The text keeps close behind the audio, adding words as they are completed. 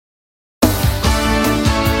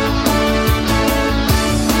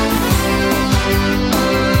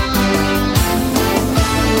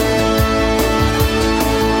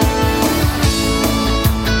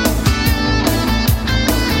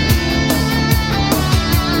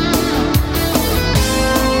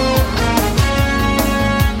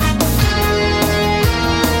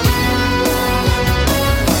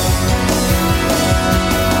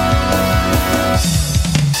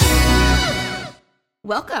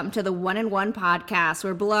Welcome to the One and One podcast,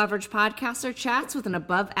 where below average podcaster chats with an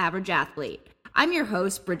above average athlete. I'm your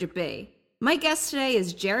host, Bridget B. My guest today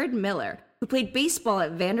is Jared Miller, who played baseball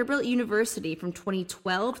at Vanderbilt University from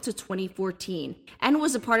 2012 to 2014 and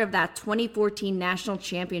was a part of that 2014 national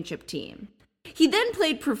championship team. He then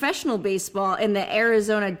played professional baseball in the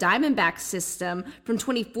Arizona Diamondback system from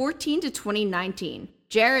 2014 to 2019.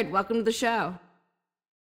 Jared, welcome to the show.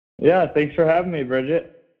 Yeah, thanks for having me,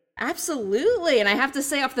 Bridget. Absolutely. And I have to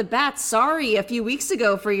say off the bat, sorry a few weeks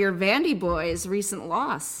ago for your Vandy boys' recent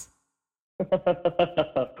loss. Yeah,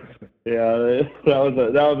 that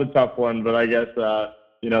was a tough one, but I guess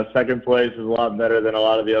second place is a lot better than a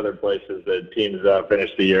lot of the other places that teams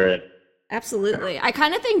finished the year in. Absolutely. I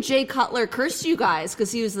kind of think Jay Cutler cursed you guys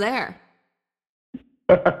because he was there.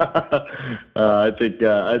 I think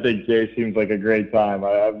Jay seems like a great time.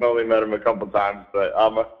 I've only met him a couple times, but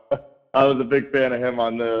I was a big fan of him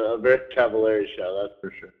on the Very Cavallari show, that's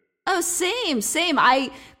for sure. Oh, same.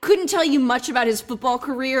 I couldn't tell you much about his football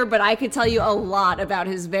career, but I could tell you a lot about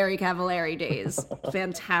his Very Cavallari days.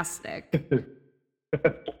 Fantastic.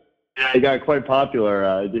 Yeah, he got quite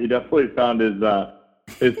popular. He definitely found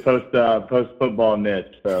his post football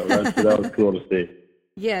niche, so that was cool to see.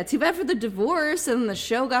 Yeah, too bad for the divorce and the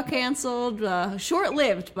show got canceled.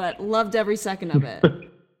 Short-lived, but loved every second of it.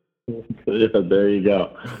 Yeah, there you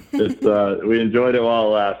go. We enjoyed it while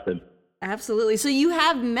it lasted. Absolutely. So you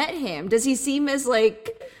have met him. Does he seem as,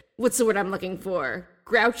 what's the word I'm looking for?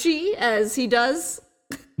 Grouchy as he does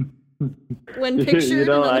when pictured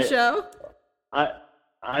on the show?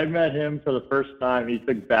 I met him for the first time. He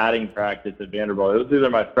took batting practice at Vanderbilt. It was either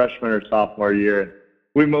my freshman or sophomore year.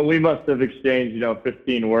 We must have exchanged,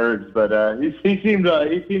 15 words, but he seemed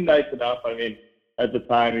nice enough. I mean, at the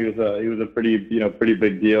time he was a pretty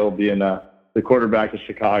big deal being the quarterback of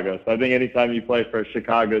Chicago. So I think anytime you play for a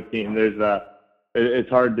Chicago team, it's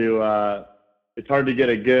hard to get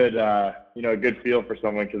a good feel for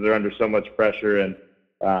someone because they're under so much pressure. And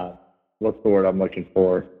what's the word I'm looking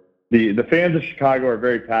for? The fans of Chicago are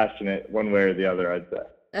very passionate one way or the other, I'd say.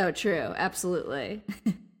 Oh, true. Absolutely.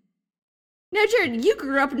 Now, Jared, you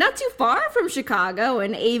grew up not too far from Chicago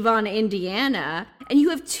in Avon, Indiana, and you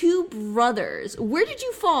have two brothers. Where did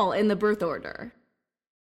you fall in the birth order?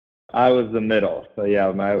 I was the middle. So, yeah,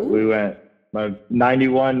 we went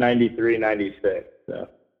 91, 93, 96. So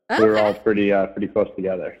we were all pretty close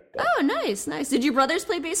together. So. Oh, nice. Did your brothers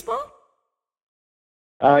play baseball?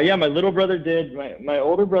 Yeah, my little brother did. My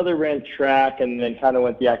older brother ran track and then kind of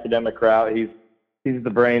went the academic route. He's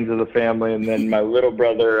the brains of the family. And then my little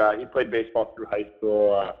brother, he played baseball through high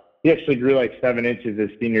school. He actually grew like 7 inches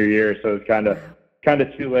his senior year, so it was kind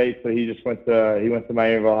of too late. So he just went to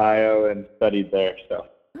Miami, Ohio, and studied there. So.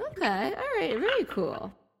 Okay, all right, very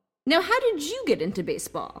cool. Now, how did you get into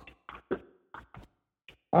baseball?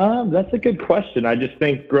 That's a good question. I just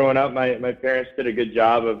think growing up, my parents did a good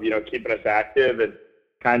job of keeping us active and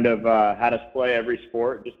kind of had us play every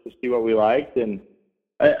sport just to see what we liked. And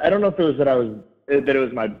I don't know if it was that it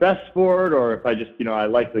was my best sport or if I just, I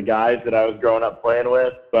liked the guys that I was growing up playing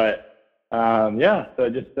with. But, so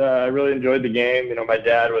I really enjoyed the game. My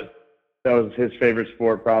dad that was his favorite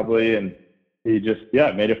sport probably. And he just,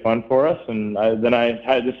 made it fun for us. And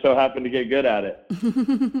I just so happened to get good at it.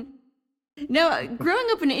 Now, growing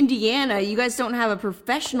up in Indiana, you guys don't have a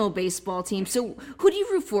professional baseball team. So who do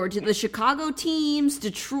you root for? To the Chicago teams,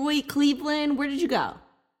 Detroit, Cleveland? Where did you go?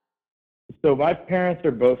 So my parents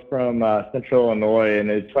are both from Central Illinois, and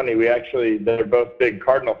it's funny, they're both big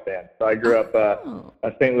Cardinal fans. So I grew up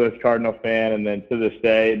a St. Louis Cardinal fan, and then to this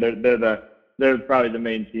day, they're probably the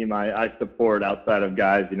main team I support outside of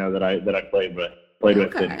guys, that I played with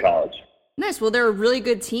in college. Nice. Well, they're a really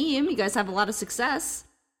good team. You guys have a lot of success.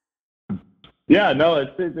 Yeah, no,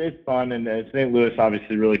 it's fun, and St. Louis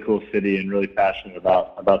obviously a really cool city and really passionate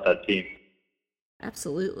about that team.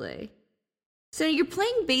 Absolutely. So you're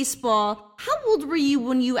playing baseball. How old were you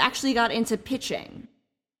when you actually got into pitching?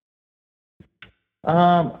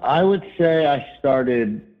 I would say I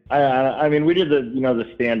started. I mean, we did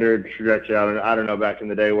the standard trajectory. I don't know back in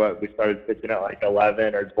the day what we started pitching at like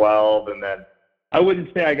 11 or 12, and then I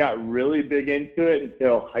wouldn't say I got really big into it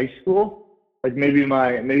until high school. Like maybe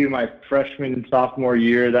my freshman and sophomore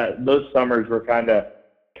year. Those summers were kind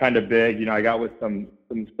of big. I got with some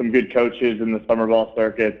good coaches in the summer ball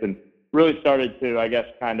circuits and really started to, I guess,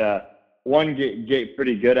 kind of one get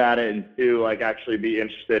pretty good at it, and two, like actually be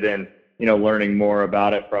interested in learning more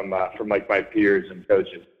about it from like my peers and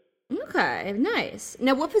coaches. Okay, nice.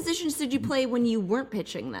 Now, what positions did you play when you weren't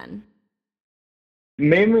pitching then?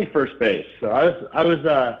 Mainly first base. So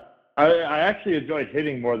I I actually enjoyed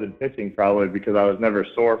hitting more than pitching, probably because I was never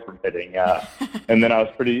sore from hitting. And then I was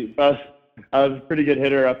a pretty good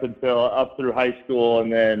hitter up through high school,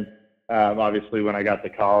 and then obviously when I got to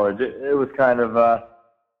college, it was kind of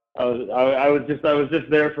I was just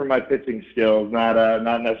there for my pitching skills,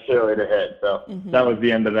 not necessarily to hit. So that was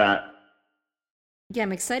the end of that. Yeah,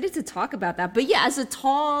 I'm excited to talk about that. But yeah, as a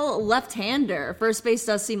tall left-hander, first base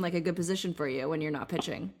does seem like a good position for you when you're not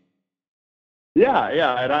pitching. Yeah,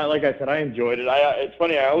 and like I said, I enjoyed it. It's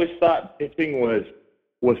funny. I always thought pitching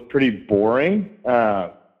was pretty boring.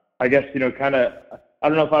 I guess kind of. I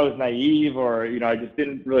don't know if I was naive or I just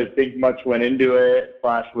didn't really think much went into it.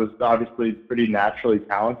 Flash was obviously pretty naturally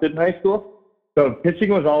talented in high school, so pitching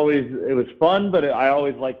was fun. But I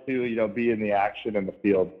always liked to be in the action in the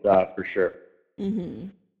field for sure. Mm-hmm.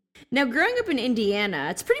 Now, growing up in Indiana,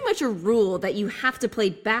 it's pretty much a rule that you have to play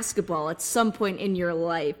basketball at some point in your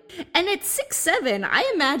life. And at 6'7",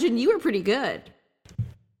 I imagine you were pretty good.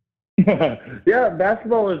 Yeah,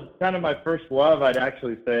 basketball was kind of my first love, I'd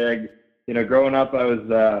actually say. Growing up, I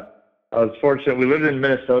was fortunate. We lived in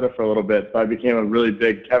Minnesota for a little bit, so I became a really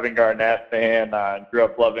big Kevin Garnett fan. Grew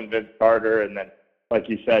up loving Vince Carter, and then, like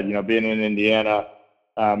you said, being in Indiana,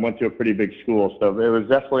 went to a pretty big school, so it was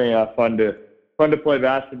definitely fun to play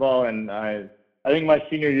basketball. And I think my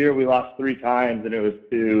senior year we lost 3 times, and it was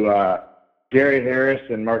to Gary Harris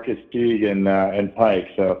and Marcus Teague and Pike.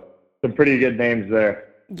 So some pretty good names there.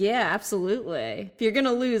 Yeah, absolutely. If you're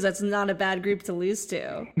gonna lose, that's not a bad group to lose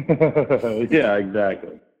to. Yeah,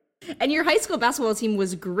 exactly. And your high school basketball team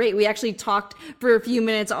was great. We actually talked for a few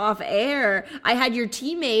minutes off air. I had your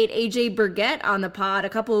teammate, AJ Burgett, on the pod a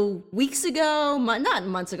couple weeks ago, not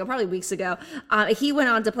months ago, probably weeks ago. He went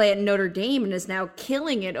on to play at Notre Dame and is now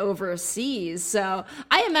killing it overseas. So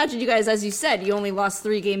I imagine you guys, as you said, you only lost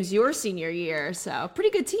 3 games your senior year. So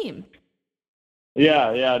pretty good team.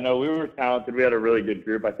 Yeah. No, we were talented. We had a really good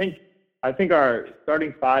group. I think our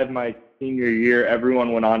starting 5 my senior year,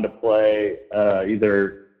 everyone went on to play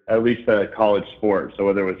either at least a college sport. So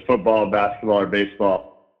whether it was football, basketball, or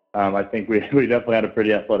baseball, I think we definitely had a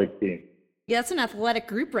pretty athletic team. Yeah, that's an athletic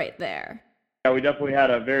group right there. Yeah, we definitely had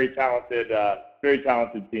a very talented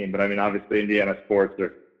team. But I mean, obviously, Indiana sports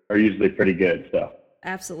are usually pretty good. So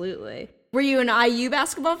absolutely. Were you an IU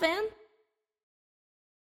basketball fan?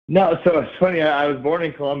 No, so it's funny. I was born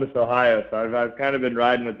in Columbus, Ohio, so I've kind of been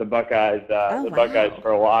riding with the Buckeyes, Buckeyes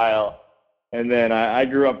for a while. And then I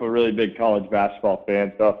grew up a really big college basketball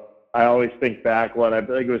fan, so I always think back when I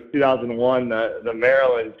think it was 2001, the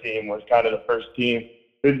Maryland team was kind of the first team.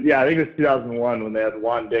 I think it was 2001 when they had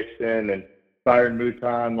Juan Dixon and Byron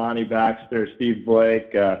Mouton, Lonnie Baxter, Steve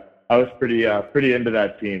Blake. I was pretty into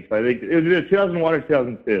that team. So I think it was either 2001 or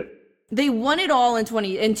 2002. They won it all in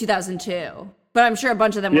 2002. But I'm sure a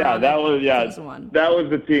bunch of them were on that was 2001. That was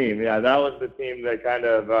the team. Yeah, that was the team that kind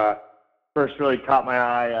of first really caught my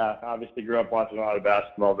eye. Obviously grew up watching a lot of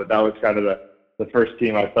basketball, but that was kind of the first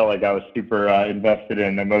team I felt like I was super invested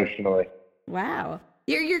in emotionally. Wow.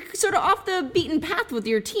 You're sort of off the beaten path with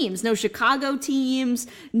your teams. No Chicago teams,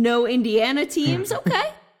 no Indiana teams.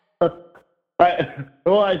 Okay.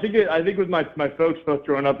 I think with my folks both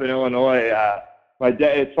growing up in Illinois, my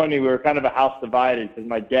dad. It's funny, we were kind of a house divided because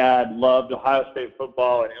my dad loved Ohio State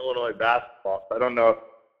football and Illinois basketball. So I don't know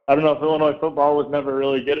if Illinois football was never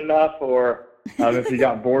really good enough, or if he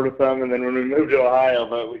got bored with them. And then when we moved to Ohio,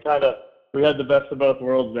 but we had the best of both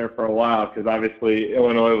worlds there for a while, because obviously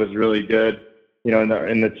Illinois was really good, in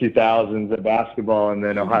the 2000s at basketball, and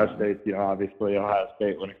then Ohio State, obviously Ohio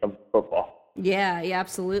State when it comes to football. Yeah,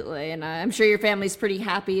 absolutely. And I'm sure your family's pretty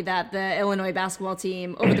happy that the Illinois basketball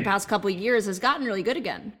team over the past couple of years has gotten really good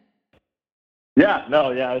again.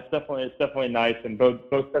 It's definitely nice. And both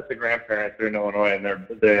sets of grandparents are in Illinois,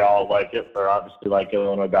 and they all like it, or obviously like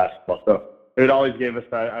Illinois basketball. So it always gave us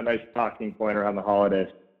a nice talking point around the holidays.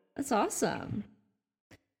 That's awesome.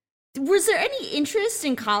 Was there any interest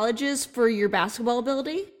in colleges for your basketball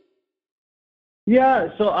ability? Yeah,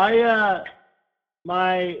 so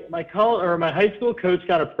my high school coach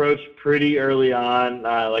got approached pretty early on,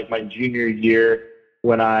 like my junior year,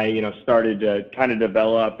 when I started to kind of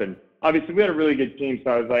develop. And obviously we had a really good team,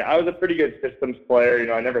 so I was a pretty good systems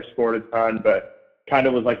player. I never scored a ton, but kind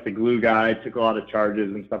of was like the glue guy, took a lot of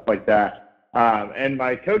charges and stuff like that. And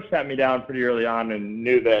my coach sat me down pretty early on and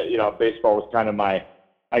knew that baseball was kind of my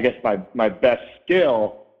best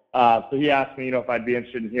skill. So he asked me if I'd be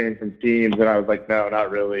interested in hearing from teams, and I was like, no,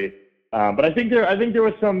 not really. But I think there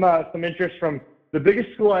was some interest from the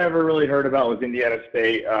biggest school I ever really heard about was Indiana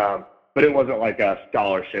State, but it wasn't like a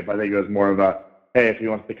scholarship. I think it was more of a, hey, if he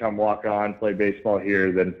wants to come walk on, play baseball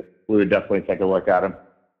here, then we would definitely take a look at him.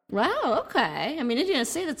 Wow, okay. I mean, Indiana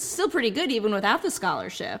State, that's still pretty good even without the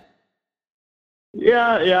scholarship.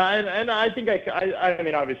 Yeah, and I think I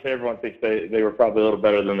mean, obviously everyone thinks they were probably a little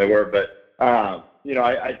better than they were, but I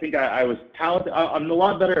think I was talented. I'm a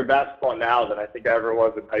lot better at basketball now than I think I ever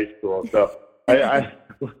was in high school. So I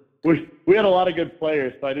we had a lot of good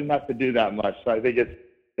players, so I didn't have to do that much. So I think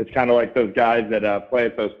it's kind of like those guys that play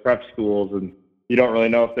at those prep schools, and you don't really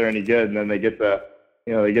know if they're any good, and then they get to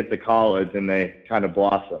college and they kind of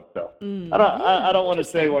blossom. So I don't want to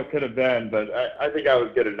say what could have been, but I think I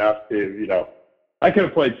was good enough to I could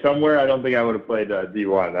have played somewhere. I don't think I would have played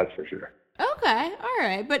D1, that's for sure. Okay, all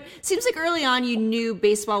right. But seems like early on you knew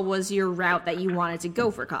baseball was your route that you wanted to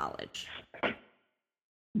go for college.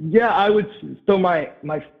 Yeah, I would. So my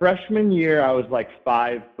freshman year, I was like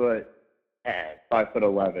 5'10",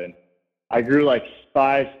 5'11". I grew like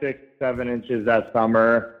 5, 6, 7 inches that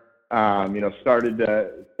summer. Started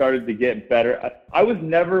to get better. I was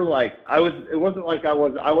never like It wasn't like I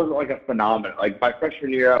wasn't like a phenomenon. Like my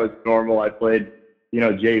freshman year, I was normal. I played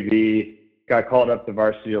JV. Got called up to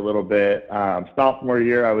varsity a little bit. Sophomore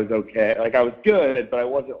year, I was okay. Like I was good, but I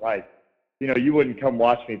wasn't like, you wouldn't come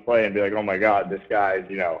watch me play and be like, oh my God, this guy's,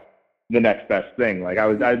 the next best thing. Like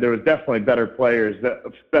there was definitely better players,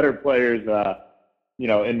 in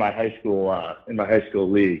my high school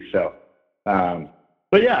league. So,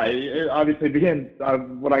 but yeah, it obviously began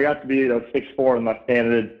when I got to be 6'4" and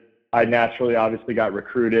left-handed. I naturally obviously got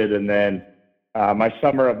recruited, and then my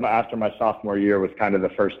summer after my sophomore year was kind of the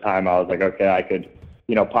first time I was like, okay, I could,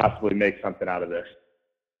 possibly make something out of this.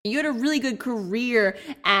 You had a really good career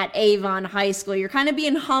at Avon High School. You're kind of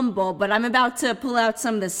being humble, but I'm about to pull out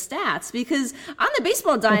some of the stats because on the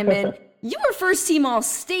baseball diamond, you were first team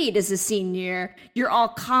All-State as a senior. You're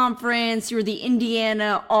All-Conference. You're the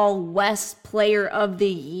Indiana All-West Player of the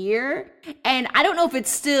Year. And I don't know if it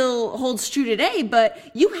still holds true today, but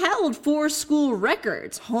you held 4 school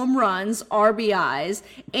records: home runs, RBIs,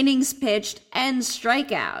 innings pitched, and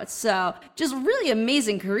strikeouts. So just really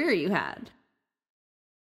amazing career you had.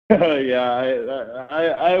 Yeah,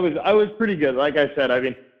 I was pretty good. Like I said, I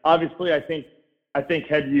mean, obviously, I think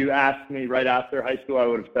had you asked me right after high school, I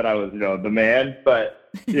would have said I was, the man.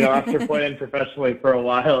 But after playing professionally for a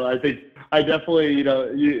while, I think I definitely,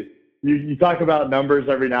 you talk about numbers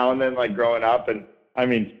every now and then, like growing up, and I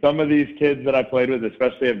mean, some of these kids that I played with,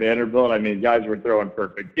 especially at Vanderbilt, I mean, guys were throwing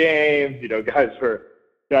perfect games. Guys were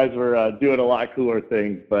doing a lot cooler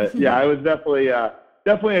things. But yeah, I was definitely a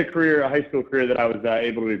high school career that I was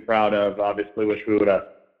able to be proud of. Obviously, wish we would have,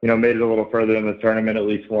 made it a little further in the tournament at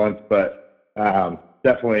least once. But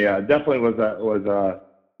definitely was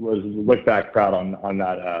look back proud on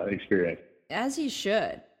that experience. As you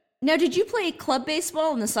should. Now, did you play club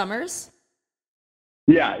baseball in the summers?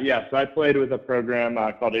 Yeah. So I played with a program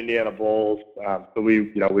called Indiana Bulls. So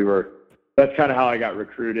we were. That's kind of how I got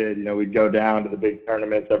recruited. We'd go down to the big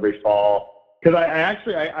tournaments every fall. Because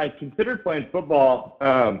I considered playing football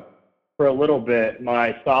for a little bit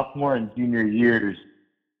my sophomore and junior years,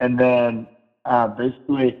 and then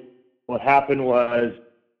basically what happened was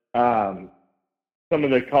some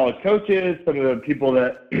of the college coaches, some of the people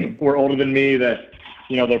that were older than me, that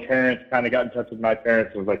their parents kind of got in touch with my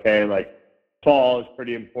parents and was like, hey, like fall is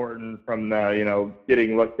pretty important from the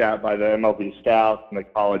getting looked at by the MLB scouts and the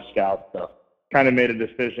college scouts. So kind of made a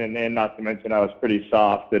decision, and not to mention I was pretty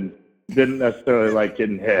soft and didn't necessarily like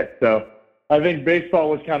getting hit. So I think baseball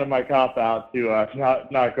was kind of my cop-out to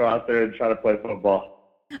not go out there and try to play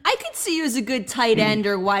football. I could see you as a good tight end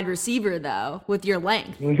or wide receiver, though, with your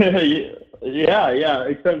length. Yeah.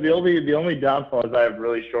 Except the only downfall is I have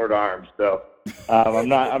really short arms. So I'm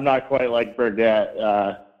not quite like Burgett.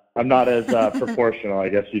 I'm not as proportional, I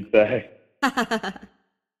guess you'd say.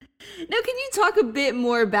 Now, can you talk a bit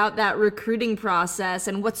more about that recruiting process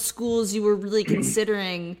and what schools you were really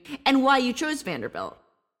considering and why you chose Vanderbilt?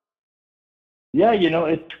 Yeah,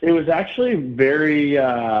 it was actually very,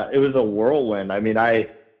 it was a whirlwind. I mean, I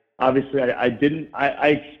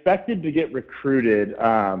expected to get recruited.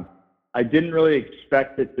 I didn't really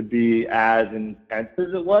expect it to be as intense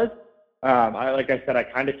as it was. Like I said, I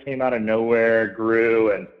kind of came out of nowhere,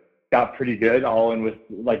 grew, and got pretty good all in with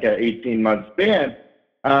like an 18-month span.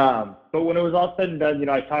 But when it was all said and done,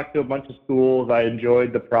 I talked to a bunch of schools. I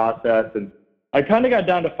enjoyed the process, and I kind of got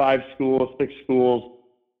down to 5 schools, 6 schools.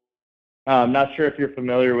 I'm not sure if you're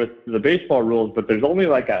familiar with the baseball rules, but there's only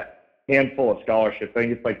like a handful of scholarships. I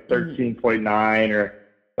think it's like 13.9 or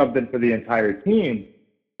something for the entire team.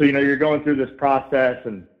 So, you're going through this process,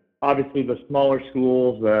 and obviously the smaller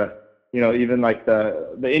schools, even like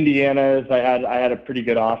the Indianas, I had a pretty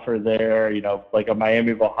good offer there. Like a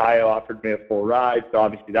Miami of Ohio offered me a full ride, so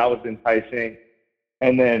obviously that was enticing.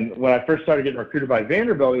 And then when I first started getting recruited by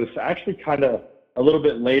Vanderbilt, it was actually kind of a little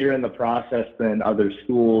bit later in the process than other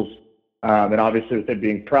schools. And obviously with it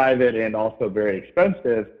being private and also very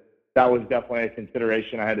expensive, that was definitely a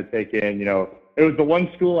consideration I had to take in. You know, it was the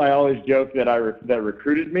one school I always joke that that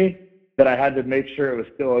recruited me, that I had to make sure it was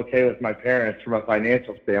still okay with my parents from a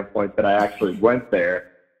financial standpoint that I actually went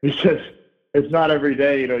there, because it's not every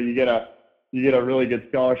day, you know, you get a really good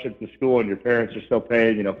scholarship to school and your parents are still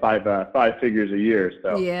paying, you know, five figures a year.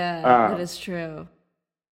 So yeah, that is true.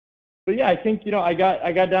 But yeah, I think, you know, I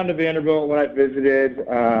got down to Vanderbilt when I visited,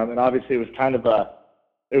 and obviously it was kind of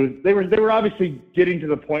they were obviously getting to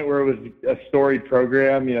the point where it was a storied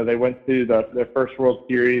program. You know, they went to their first World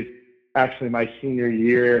Series actually my senior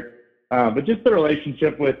year. But just the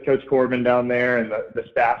relationship with Coach Corbin down there and the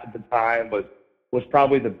staff at the time was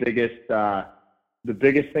probably the biggest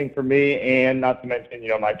thing for me. And not to mention, you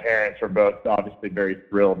know, my parents were both obviously very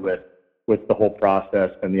thrilled with the whole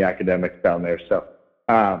process and the academics down there. So,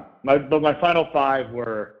 my final five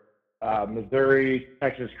were Missouri,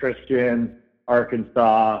 Texas Christian,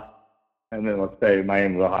 Arkansas, and then let's say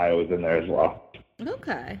Miami of Ohio was in there as well.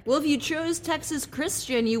 Okay. Well, if you chose Texas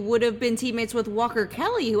Christian, you would have been teammates with Walker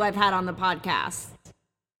Kelly, who I've had on the podcast.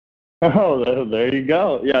 Oh, there you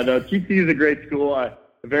go. Yeah, no, TCU is a great school.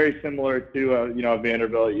 Very similar to, you know,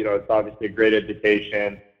 Vanderbilt. You know, it's obviously a great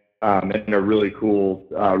education and a really cool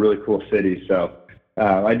city. So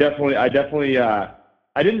I definitely,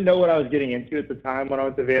 I didn't know what I was getting into at the time when I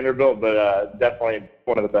went to Vanderbilt, but definitely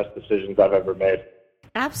one of the best decisions I've ever made.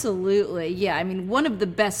 Absolutely. Yeah, I mean, one of the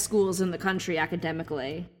best schools in the country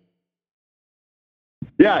academically.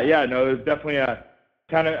 Yeah, no, it was definitely a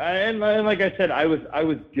kind of, and like I said, I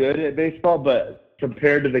was good at baseball, but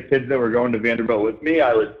compared to the kids that were going to Vanderbilt with me,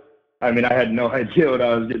 I had no idea what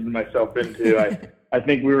I was getting myself into. I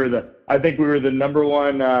think we were the number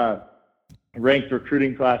one ranked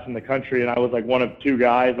recruiting class in the country, and I was like one of two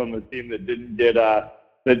guys on the team that didn't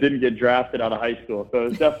get drafted out of high school. So it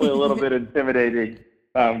was definitely a little bit intimidating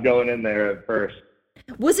going in there at first.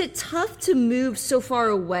 Was it tough to move so far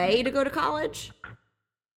away to go to college?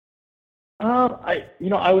 I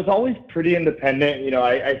was always pretty independent. You know,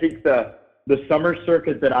 I think the summer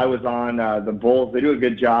circuit that I was on, the Bulls, they do a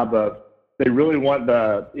good job of, they really want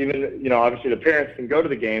obviously the parents can go to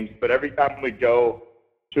the games, but every time we go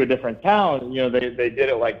to a different town, you know, they did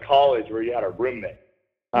it like college where you had a roommate.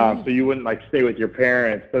 So you wouldn't like stay with your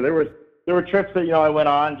parents. So there were trips that, you know, I went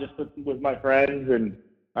on just with my friends, and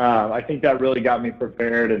I think that really got me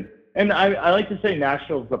prepared. And I like to say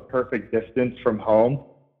Nashville's the perfect distance from home.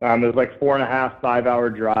 It was like 4.5, 5-hour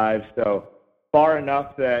drive. So far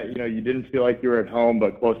enough that, you know, you didn't feel like you were at home,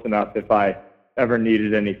 but close enough if I ever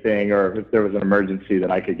needed anything or if there was an emergency that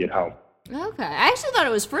I could get home. Okay. I actually thought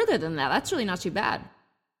it was further than that. That's really not too bad.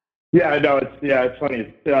 Yeah, no, it's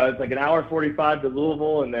funny. It's like an hour 45 to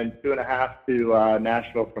Louisville and then 2.5 to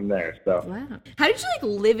Nashville from there. So. Wow. How did you like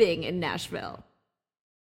living in Nashville?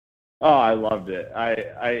 Oh, I loved it.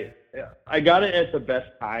 I got it at the best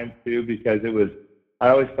time too, because it was, I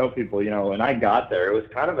always tell people, you know, when I got there, it was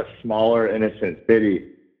kind of a smaller, innocent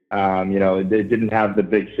city. You know, it didn't have the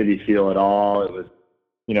big city feel at all. It was,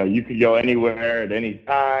 you know, you could go anywhere at any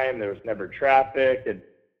time. There was never traffic.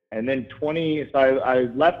 And then I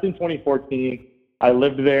left in 2014. I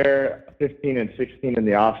lived there 15 and 16 in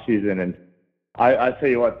the off season. And I tell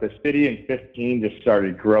you what, the city in 15 just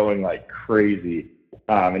started growing like crazy.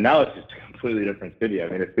 And now it's just a completely different city. I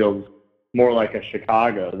mean, it feels more like a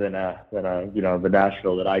Chicago than you know, the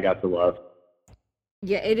Nashville that I got to love.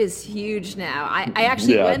 Yeah, it is huge now. I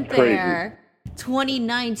actually went there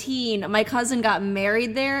 2019. My cousin got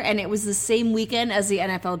married there, and it was the same weekend as the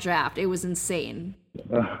NFL draft. It was insane.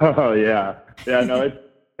 Oh yeah. No,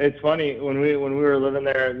 it's funny when we were living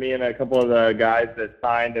there. Me and a couple of the guys that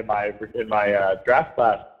signed in my draft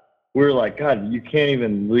class, we were like, God, you can't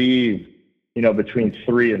even leave, you know, between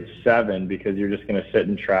 3 and 7 because you're just going to sit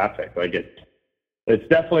in traffic. Like it's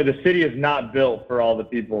definitely, the city is not built for all the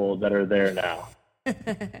people that are there now.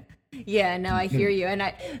 Yeah, no, I hear you.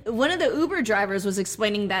 And one of the Uber drivers was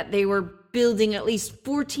explaining that they were building at least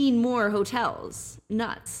 14 more hotels.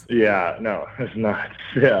 Nuts. Yeah, no, it's nuts.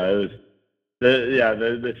 Yeah, it was.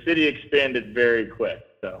 The city expanded very quick.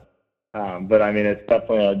 So, but I mean, it's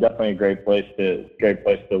definitely a great place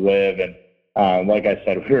to live. And like I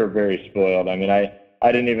said, we were very spoiled. I mean, I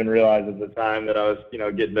didn't even realize at the time that I was, you know,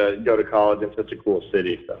 getting to go to college in such a cool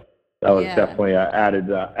city. So that was definitely an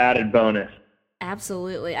added bonus.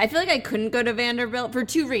 Absolutely. I feel like I couldn't go to Vanderbilt for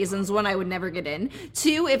 2 reasons. 1, I would never get in.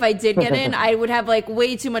 2, if I did get in, I would have like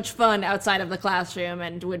way too much fun outside of the classroom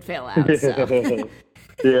and would fail out. So.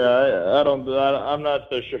 I'm not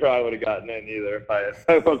so sure I would have gotten in either if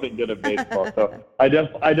I wasn't good at baseball. So I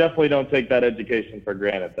definitely don't take that education for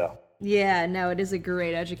granted, though. Yeah, no, it is a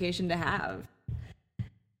great education to have.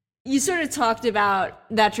 You sort of talked about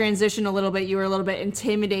that transition a little bit. You were a little bit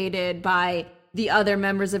intimidated by the other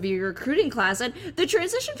members of your recruiting class. And the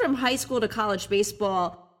transition from high school to college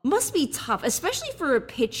baseball must be tough, especially for a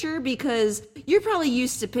pitcher, because you're probably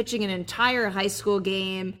used to pitching an entire high school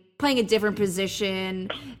game, playing a different position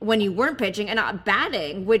when you weren't pitching, and not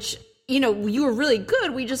batting, which, you were really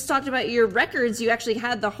good. We just talked about your records. You actually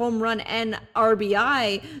had the home run and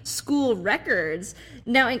RBI school records.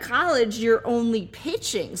 Now in college, you're only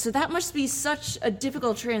pitching. So that must be such a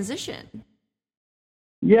difficult transition.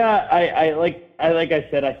 Yeah, like I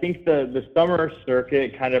said, I think the summer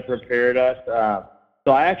circuit kind of prepared us.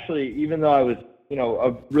 So I actually, even though I was,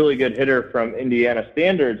 a really good hitter from Indiana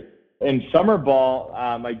standards, in summer ball,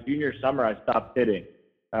 my junior summer, I stopped hitting.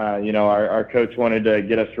 Our coach wanted to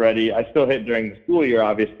get us ready. I still hit during the school year,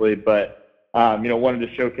 obviously, but, wanted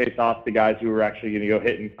to showcase off the guys who were actually going to go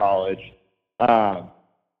hit in college. So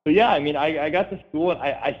yeah, I got to school, and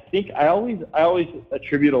I think I always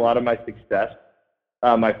attribute a lot of my success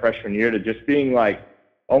my freshman year to just being like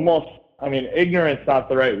almost, ignorance not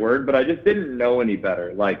the right word, but I just didn't know any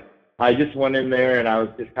better. Like I just went in there and I was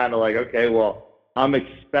just kind of like, okay, well, I'm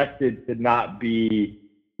expected to not be,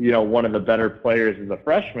 one of the better players as a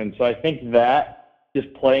freshman. So I think that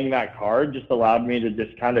just playing that card just allowed me to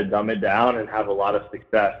just kind of dumb it down and have a lot of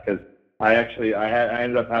success, because I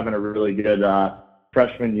ended up having a really good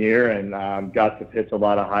freshman year and got to pitch a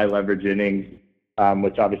lot of high leverage innings,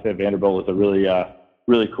 which obviously at Vanderbilt was a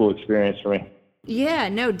really cool experience for me. Yeah,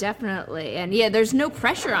 no, definitely. And yeah, there's no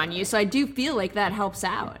pressure on you. So I do feel like that helps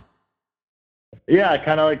out. Yeah,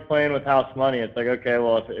 kind of like playing with house money. It's like, okay,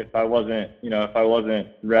 well, if I wasn't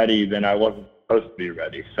ready, then I wasn't supposed to be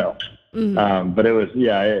ready. So, but it was,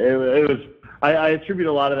 it was, I attribute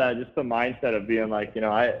a lot of that, just the mindset of being like,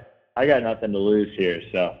 I got nothing to lose here.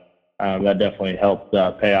 So that definitely helped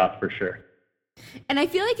pay off for sure. And I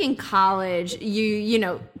feel like in college,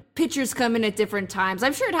 pitchers come in at different times.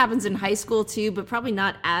 I'm sure it happens in high school too, but probably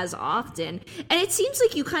not as often. And it seems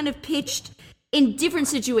like you kind of pitched in different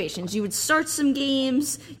situations. You would start some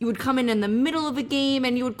games, you would come in the middle of a game,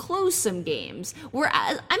 and you would close some games.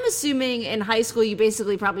 Whereas I'm assuming in high school you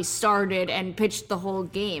basically probably started and pitched the whole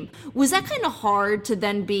game. Was that kind of hard to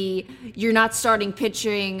then you're not starting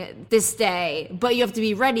pitching this day, but you have to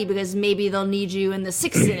be ready because maybe they'll need you in the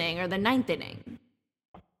 6th inning or the 9th inning?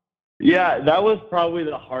 Yeah, that was probably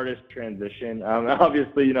the hardest transition.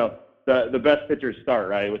 Obviously, the best pitchers start,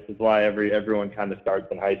 right, which is why everyone kind of starts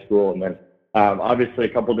in high school, and then obviously a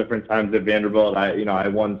couple different times at Vanderbilt, I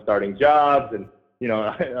won starting jobs, and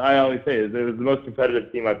I always say it was the most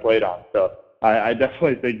competitive team I played on. So I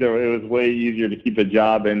definitely think it was way easier to keep a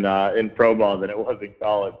job in pro ball than it was in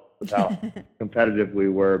college with how competitive we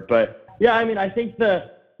were. But yeah, I think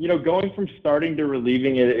going from starting to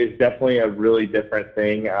relieving it is definitely a really different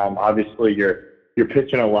thing. Obviously, you're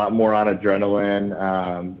pitching a lot more on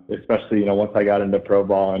adrenaline, especially once I got into pro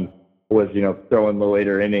ball and was throwing the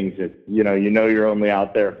later innings. You're only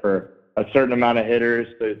out there for a certain amount of hitters,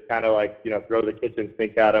 so it's kind of like throw the kitchen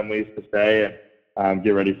sink at them, we used to say, and get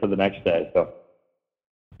ready for the next day. So,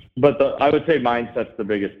 but I would say mindset's the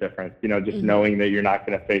biggest difference. Just knowing that you're not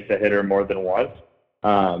going to face a hitter more than once.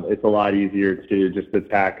 It's a lot easier to just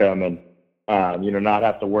attack them and not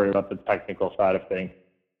have to worry about the technical side of things.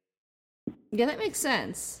 Yeah, that makes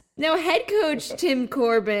sense. Now, head coach Tim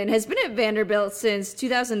Corbin has been at Vanderbilt since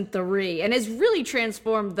 2003 and has really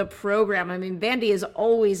transformed the program. Vandy is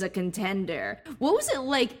always a contender. What was it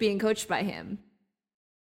like being coached by him?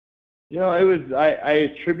 It was. I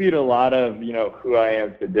attribute a lot of who I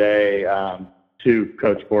am today to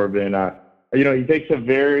Coach Corbin. He takes a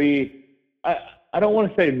very I don't want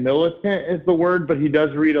to say militant is the word, but he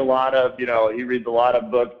does read a lot of he reads a lot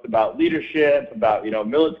of books about leadership, about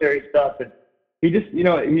military stuff, and he just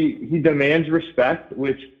he demands respect,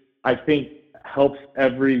 which I think helps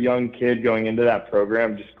every young kid going into that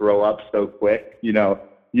program just grow up so quick. You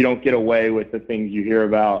don't get away with the things you hear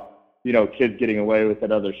about kids getting away with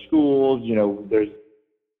at other schools.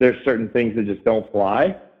 There's certain things that just don't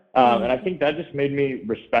fly. And I think that just made me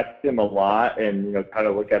respect him a lot and, kind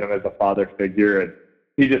of look at him as a father figure. And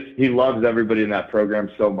he loves everybody in that program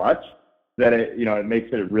so much that it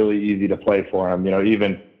makes it really easy to play for him,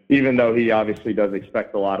 even though he obviously does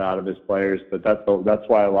expect a lot out of his players. But that's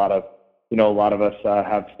why a lot of us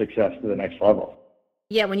have success to the next level.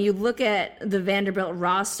 Yeah, when you look at the Vanderbilt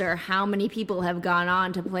roster, how many people have gone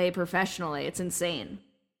on to play professionally? It's insane.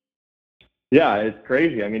 Yeah, it's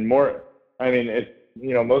crazy.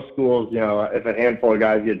 most schools, if a handful of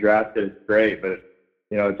guys get drafted, it's great. But,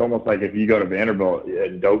 it's almost like if you go to Vanderbilt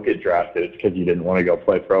and don't get drafted, it's because you didn't want to go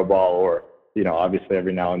play pro ball or, obviously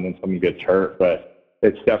every now and then someone gets hurt. But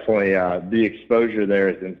it's definitely the exposure there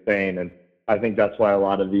is insane. And I think that's why a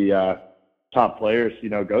lot of the top players,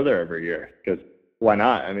 go there every year, because why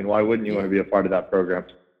not? I mean, why wouldn't you want to be a part of that program?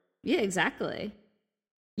 Yeah, exactly.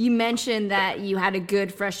 You mentioned that you had a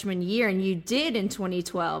good freshman year, and you did in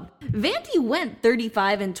 2012. Vandy went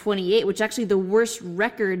 35-28, which is actually the worst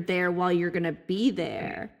record there while you're going to be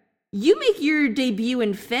there. You make your debut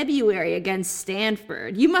in February against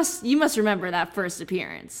Stanford. You must remember that first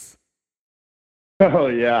appearance. Oh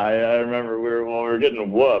yeah, I remember we were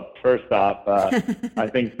getting whooped. First off, I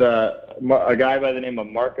think a guy by the name of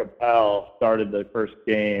Mark Appel started the first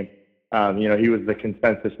game. He was the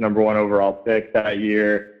consensus number 1 overall pick that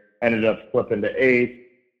year, ended up flipping to 8th,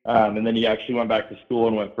 and then he actually went back to school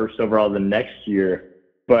and went first overall the next year.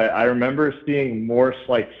 But I remember seeing more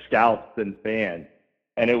scouts than fans,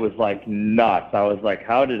 and it was nuts. I was like,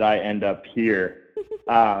 how did I end up here?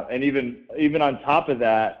 And even on top of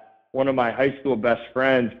that, one of my high school best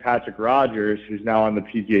friends, Patrick Rogers, who's now on the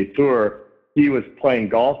PGA Tour, he was playing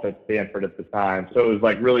golf at Stanford at the time. So it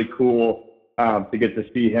was really cool to get to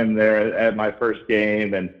see him there at my first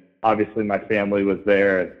game, and obviously my family was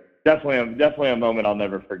there. Definitely a moment I'll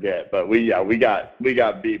never forget. But we got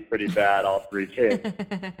beat pretty bad all 3 games.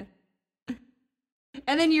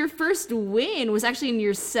 And then your first win was actually in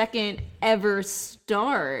your second ever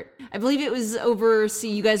start. I believe it was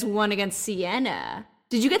you guys won against Siena.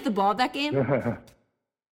 Did you get the ball that game? I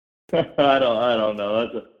don't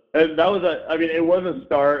know. It was a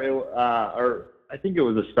start, or I think it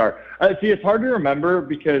was a start. See, it's hard to remember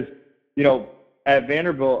because, at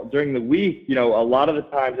Vanderbilt during the week, a lot of the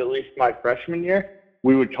times, at least my freshman year,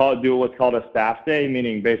 we would do what's called a staff day,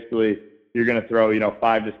 meaning basically you're going to throw,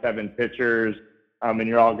 5 to 7 pitchers, and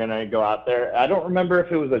you're all going to go out there. I don't remember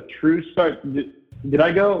if it was a true start. Did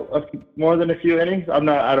I go more than a few innings? I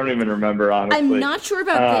don't even remember, honestly. I'm not sure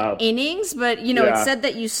about the innings, but, it said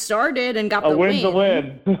that you started and got the win. A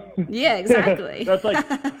win's a win. Yeah, exactly. that's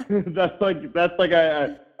like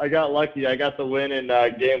I got lucky. I got the win in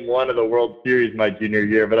Game 1 of the World Series my junior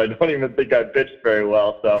year, but I don't even think I pitched very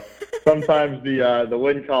well. So sometimes the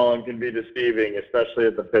win column can be deceiving, especially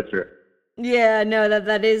as a pitcher. Yeah, no,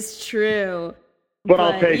 that is true. But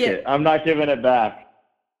I'll take it. I'm not giving it back.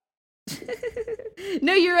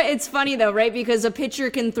 No, you're right. It's funny though, right? Because a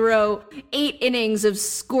pitcher can throw 8 innings of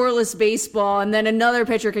scoreless baseball, and then another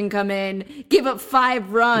pitcher can come in, give up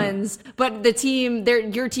 5 runs, but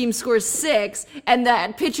your team scores 6, and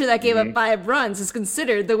that pitcher that gave up 5 runs is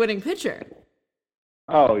considered the winning pitcher.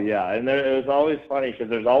 Oh yeah, and it was always funny because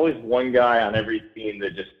there's always one guy on every team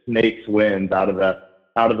that just snakes wins out of the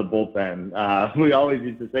bullpen. We always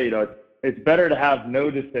used to say, it's better to have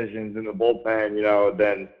no decisions in the bullpen,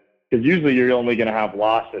 than. Because usually you're only going to have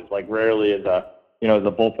losses. Rarely is a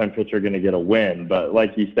bullpen pitcher going to get a win. But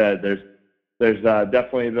like you said, there's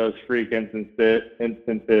definitely those freak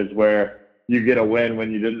instances where you get a win when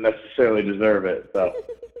you didn't necessarily deserve it. So,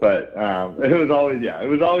 but it was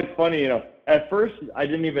always funny. At first I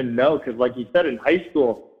didn't even know because, like you said, in high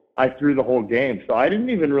school I threw the whole game, so I didn't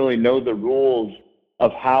even really know the rules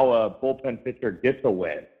of how a bullpen pitcher gets a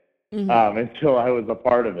win until I was a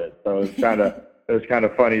part of it. So it was kind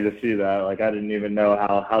of funny to see that. I didn't even know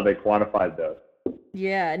how they quantified those.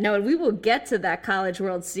 Yeah, no, we will get to that College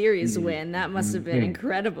World Series win. That must have been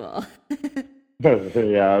incredible.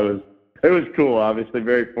 Yeah, it was cool. Obviously,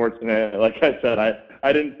 very fortunate. Like I said,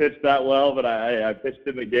 I didn't pitch that well, but I pitched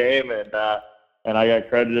in the game, and I got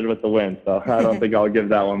credited with the win. So I don't think I'll give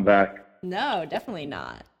that one back. No, definitely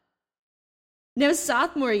not. Now,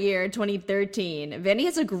 sophomore year, 2013, Vandy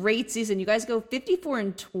has a great season. You guys go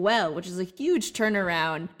 54-12, which is a huge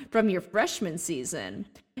turnaround from your freshman season.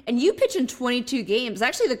 And you pitch in 22 games.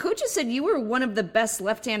 Actually, the coaches said you were one of the best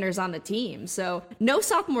left-handers on the team. So no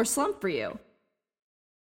sophomore slump for you.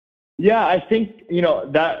 Yeah, I think,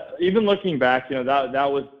 that even looking back, that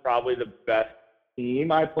was probably the best team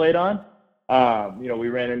I played on. We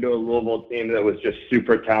ran into a Louisville team that was just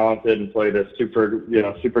super talented and played a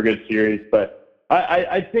super good series. But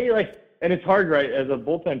I'd say, and it's hard, right, as a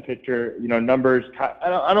bullpen pitcher, numbers,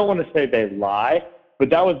 I don't want to say they lie, but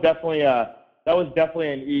that was definitely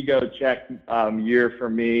an ego check year for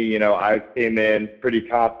me. I came in pretty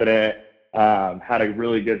confident, had a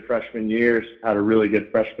really good freshman year, had a really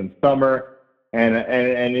good freshman summer, and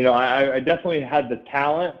I definitely had the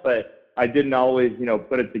talent, but I didn't always,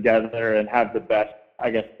 put it together and have the best,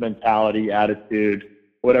 mentality, attitude,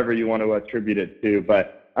 whatever you want to attribute it to.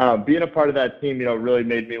 But being a part of that team, really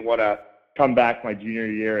made me want to come back my junior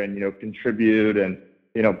year and, contribute and,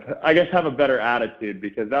 I guess have a better attitude,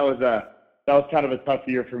 because that was kind of a tough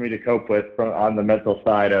year for me to cope with on the mental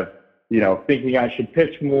side of, thinking I should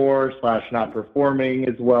pitch more / not performing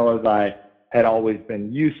as well as I had always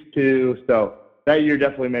been used to. So that year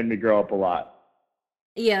definitely made me grow up a lot.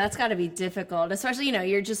 Yeah, that's got to be difficult, especially,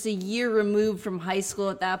 you're just a year removed from high school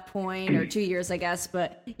at that point, or 2 years, I guess.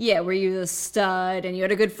 But yeah, were you the stud and you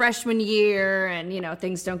had a good freshman year and,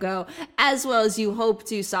 things don't go as well as you hope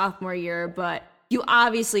to sophomore year, but you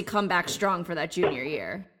obviously come back strong for that junior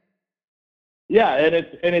year. Yeah, and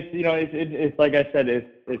it's like I said,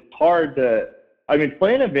 it's hard to. I mean,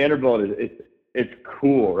 playing at Vanderbilt it's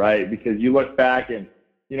cool, right? Because you look back and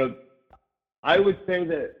I would say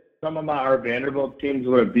that some of our Vanderbilt teams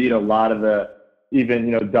would have beat a lot of the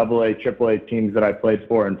even AA, AAA teams that I played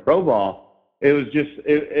for in pro ball. It was just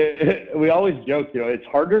we always joke, it's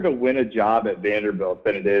harder to win a job at Vanderbilt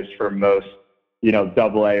than it is for most AA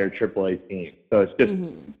or AAA teams. So it's just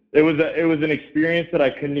it was an experience that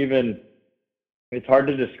I couldn't even. It's hard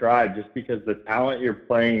to describe, just because the talent you're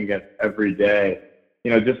playing against every day,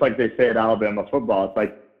 just like they say at Alabama football, it's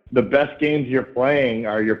like the best games you're playing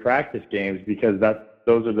are your practice games, because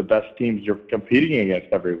those are the best teams you're competing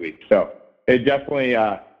against every week. So it definitely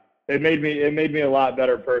it made me a lot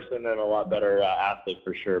better person and a lot better athlete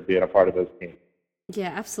for sure, being a part of those teams. Yeah,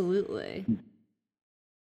 absolutely.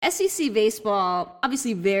 SEC baseball,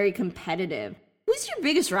 obviously very competitive. Who's your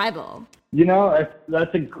biggest rival?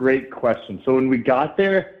 That's a great question. So when we got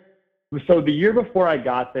there, the year before I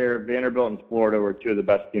got there, Vanderbilt and Florida were two of the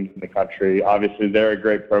best teams in the country. Obviously, they're a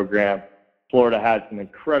great program. Florida had some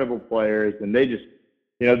incredible players, and they just,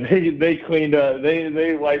 they cleaned up.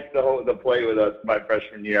 They wiped the plate with us my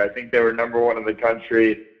freshman year. I think they were number one in the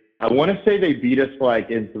country. I want to say they beat us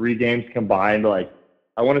in 3 games combined.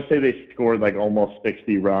 I want to say they scored almost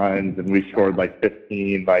 60 runs, and we scored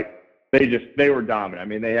 15. They were dominant. I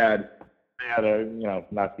mean, they had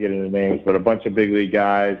not to get into names, but a bunch of big league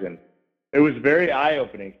guys, and it was very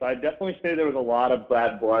eye-opening. So I'd definitely say there was a lot of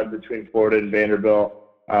bad blood between Florida and Vanderbilt.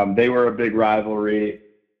 They were a big rivalry.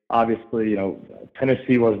 Obviously,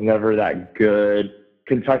 Tennessee was never that good.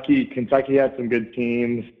 Kentucky had some good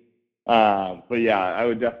teams. But yeah, I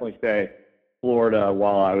would definitely say Florida,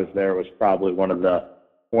 while I was there, was probably one of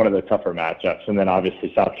the tougher matchups. And then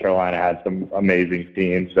obviously South Carolina had some amazing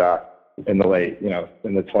teams in the late,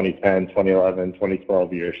 in the 2010, 2011,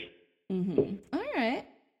 2012 years. Mm-hmm. All right.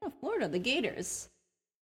 Oh, Florida, the Gators.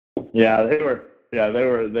 Yeah, they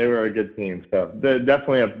were a good team. So they're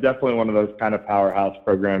definitely one of those kind of powerhouse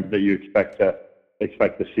programs that you expect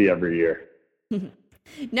to see every year.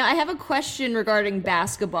 Now, I have a question regarding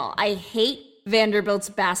basketball. I hate Vanderbilt's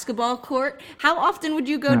basketball court. How often would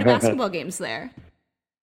you go to basketball games there?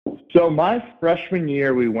 So my freshman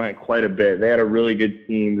year, we went quite a bit. They had a really good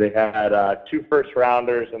team. They had 2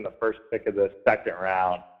 first-rounders and the first pick of the second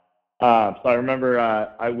round. So I remember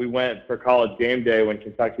we went for college game day when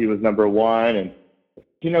Kentucky was number 1. And,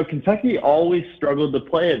 Kentucky always struggled to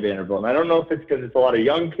play at Vanderbilt. And I don't know if it's because it's a lot of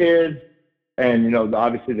young kids and,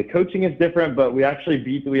 obviously the coaching is different, but we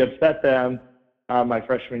upset them my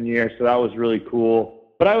freshman year. So that was really cool.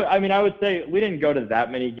 But I would say we didn't go to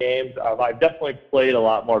that many games. I definitely played a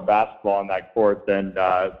lot more basketball on that court than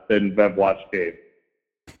I've watched games.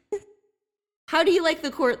 How do you like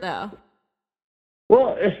the court, though?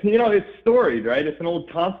 Well, it's storied, right? It's an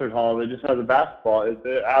old concert hall that just has a basketball.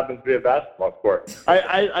 It happens to be a basketball court.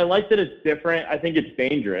 I like that it's different. I think it's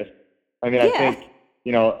dangerous. I think,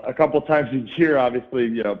 a couple times a year,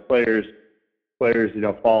 obviously, players,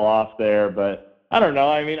 fall off there, but I don't know.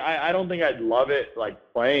 I don't think I'd love it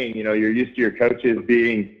playing. You're used to your coaches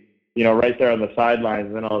being, right there on the sidelines,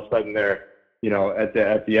 and then all of a sudden they're, at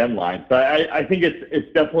the end line. So I think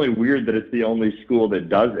it's definitely weird that it's the only school that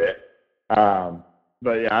does it.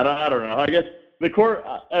 But yeah, I don't know. I guess the court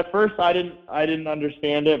at first I didn't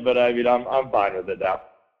understand it, but I'm fine with it now.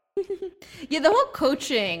 Yeah, the whole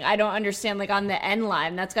coaching I don't understand. On the end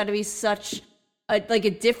line, that's got to be such a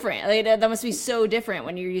different. That must be so different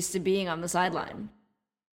when you're used to being on the sideline.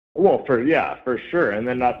 Well, for sure. And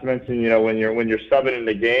then not to mention, when you're subbing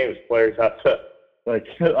into games, players have to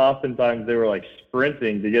oftentimes they were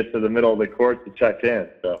sprinting to get to the middle of the court to check in.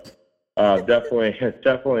 So definitely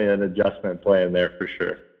an adjustment playing there for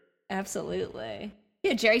sure. Absolutely.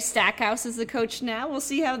 Yeah, Jerry Stackhouse is the coach now. We'll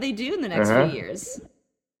see how they do in the next few years.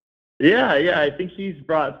 Yeah, I think he's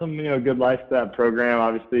brought some good life to that program.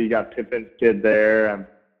 Obviously, you got Pippen's kid there.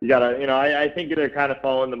 You got I think they're kind of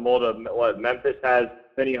following the mold of what Memphis has.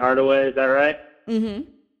 Penny Hardaway, is that right? Mm-hmm.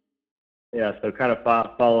 Yeah, so kind of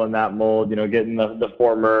following that mold. Getting the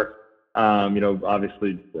former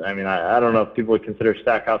Obviously, I mean, I don't know if people would consider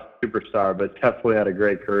Stackhouse a superstar, but definitely had a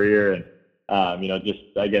great career. And, just,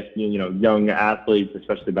 I guess, young athletes,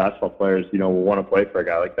 especially basketball players, will want to play for a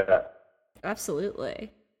guy like that.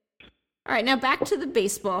 Absolutely. All right, now back to the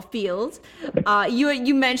baseball field.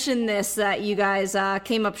 You mentioned this, that you guys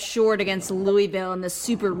came up short against Louisville in the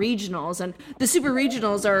Super Regionals, and the Super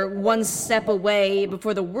Regionals are one step away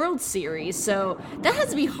before the World Series, so that has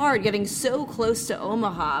to be hard, getting so close to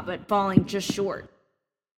Omaha, but falling just short.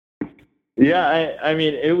 Yeah, I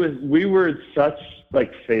mean, we were such,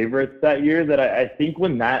 favorites that year that I think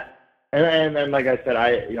when that, and like I said,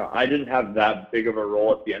 I didn't have that big of a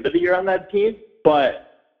role at the end of the year on that team, but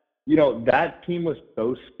that team was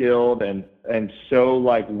so skilled and so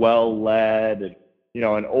well led and,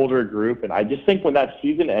 an older group. And I just think when that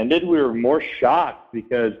season ended, we were more shocked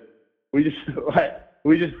because we just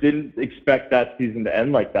didn't expect that season to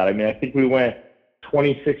end like that. I mean, I think we went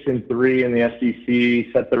 26-3 in the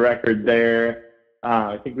SEC, set the record there.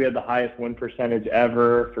 I think we had the highest win percentage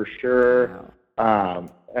ever for sure. Wow.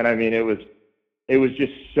 And I mean, it was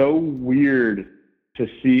just so weird to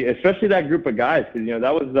see, especially that group of guys, because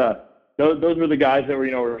that was those were the guys that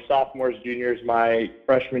were sophomores, juniors my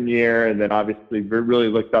freshman year, and then obviously really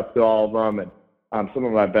looked up to all of them, and some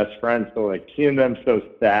of my best friends. So seeing them so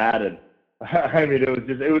sad, and I mean, it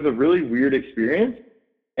was a really weird experience.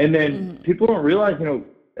 And then people don't realize,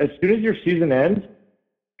 as soon as your season ends,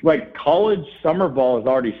 college summer ball has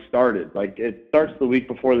already started. It starts the week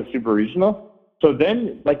before the Super Regional. So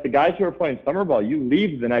then, the guys who are playing summer ball, you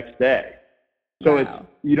leave the next day. So wow.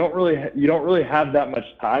 you don't really have that much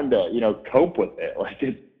time to cope with it.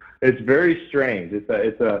 It's very strange.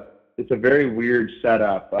 It's a very weird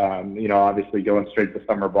setup. Obviously going straight to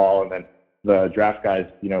summer ball, and then the draft guys.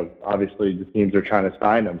 Obviously the teams are trying to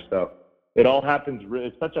sign them. So it all happens.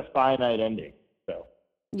 It's such a finite ending. So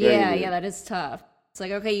yeah, that is tough. It's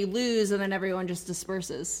okay, you lose, and then everyone just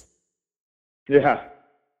disperses. Yeah,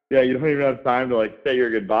 you don't even have time to say your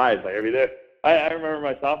goodbyes. I remember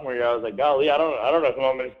my sophomore year, I was golly, I don't know who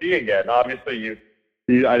I'm going to see again. Obviously,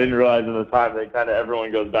 I didn't realize at the time that kind of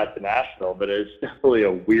everyone goes back to Nashville, but it's definitely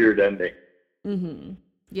a weird ending. Mm-hmm.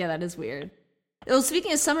 Yeah, that is weird. Well,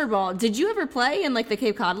 speaking of summer ball, did you ever play in the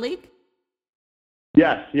Cape Cod League?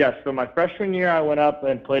 Yes. So my freshman year, I went up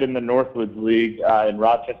and played in the Northwoods League in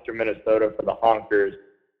Rochester, Minnesota for the Honkers.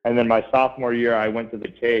 And then my sophomore year, I went to the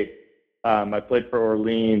Cape. I played for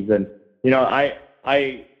Orleans, and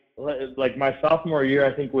my sophomore year,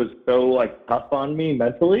 I think was so tough on me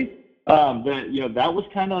mentally. That was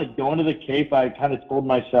kind of going to the Cape. I kind of told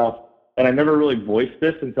myself, and I never really voiced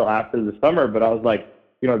this until after the summer, but I was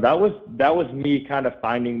that was me kind of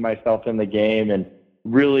finding myself in the game and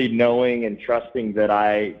really knowing and trusting that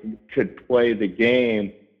I could play the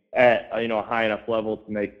game at a high enough level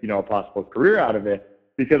to make a possible career out of it,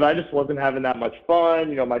 because I just wasn't having that much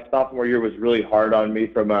fun. My sophomore year was really hard on me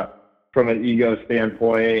from an ego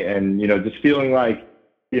standpoint, and just feeling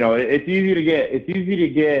it's easy to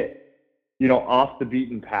get off the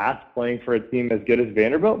beaten path playing for a team as good as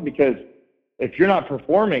Vanderbilt, because if you're not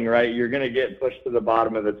performing right, you're going to get pushed to the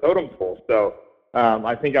bottom of the totem pole. So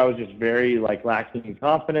I think I was just very lacking in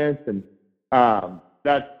confidence, and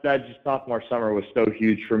that just sophomore summer was so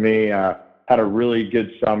huge for me. Had a really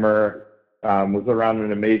good summer, was around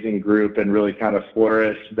an amazing group, and really kind of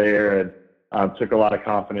flourished there, and took a lot of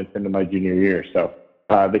confidence into my junior year. So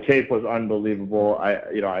the Cape was unbelievable.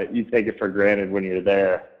 You take it for granted when you're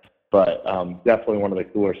there, but definitely one of the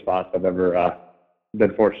cooler spots I've ever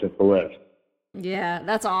been fortunate to live. Yeah,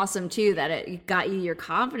 that's awesome too, that it got you your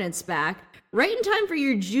confidence back right in time for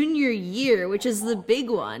your junior year, which is the big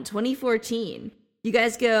one, 2014. You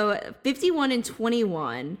guys go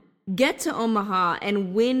 51-21, get to Omaha,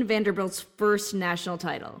 and win Vanderbilt's first national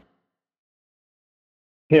title.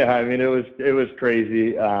 Yeah, I mean, it was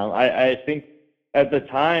crazy. I think at the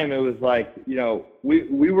time it was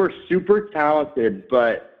we were super talented,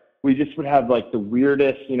 but we just would have the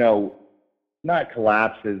weirdest, not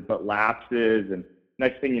collapses, but lapses. And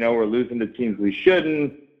next thing you know, we're losing to teams we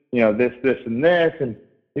shouldn't, this and this. And,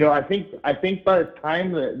 I think by the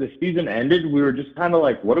time the season ended, we were just kind of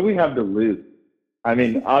what do we have to lose? I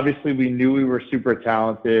mean, obviously we knew we were super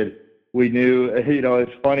talented. We knew,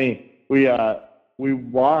 it's funny. We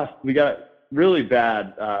lost. We got really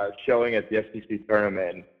bad showing at the SEC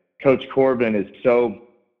tournament. Coach Corbin is so,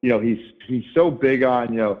 he's so big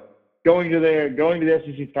on, going to the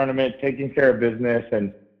SEC tournament, taking care of business,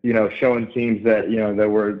 and showing teams that that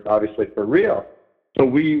were obviously for real. So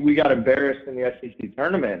we got embarrassed in the SEC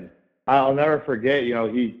tournament. I'll never forget.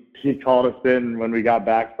 He called us in when we got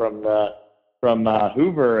back from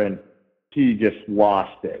Hoover, and he just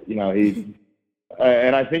lost it.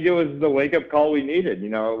 And I think it was the wake-up call we needed, you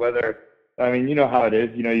know how it is.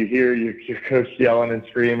 You hear your coach yelling and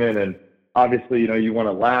screaming, and obviously, you want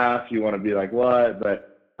to laugh. You want to be like, what?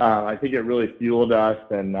 But I think it really fueled us,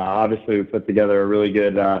 and obviously we put together a really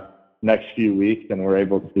good next few weeks, and we're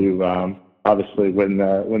able to obviously win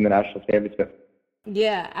the national championship.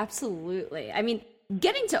 Yeah, absolutely. I mean,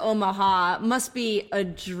 getting to Omaha must be a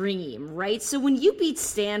dream, right? So when you beat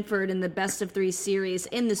Stanford in the best-of-3 series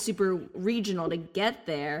in the Super Regional to get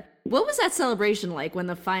there, what was that celebration like when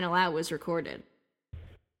the final out was recorded?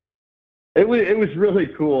 It was really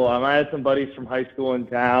cool. I had some buddies from high school in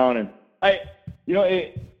town, and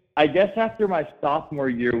I guess after my sophomore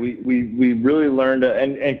year, we really learned to,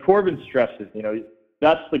 and Corbin stresses,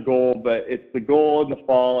 that's the goal, but it's the goal in the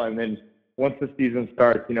fall, and then once the season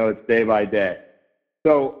starts, it's day by day.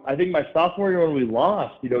 So I think my sophomore year when we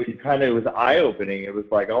lost, it was eye-opening. It was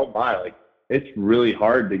like, oh my, like it's really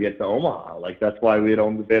hard to get to Omaha. Like that's why we had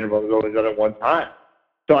owned the Vanderbilt and only done it one time.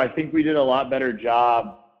 So I think we did a lot better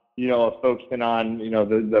job, of focusing on,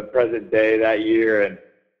 the present day that year. And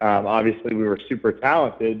obviously we were super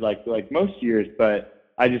talented like most years, but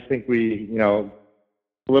I just think we, a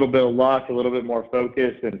little bit of luck, a little bit more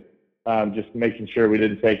focus, and just making sure we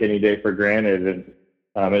didn't take any day for granted.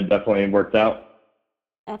 And it definitely worked out.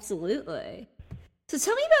 Absolutely. So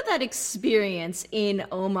tell me about that experience in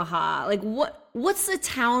Omaha. Like what's the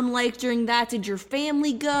town like during that? Did your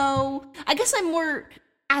family go? I guess I'm more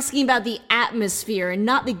asking about the atmosphere and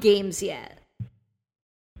not the games yet.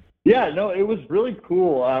 Yeah, no, it was really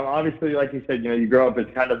cool. Obviously, like you said, you grow up as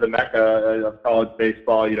kind of the mecca of college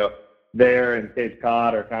baseball. There and Cape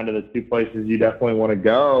Cod are kind of the two places you definitely want to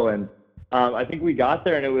go. And I think we got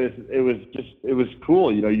there, and it was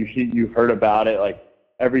cool. You heard about it like.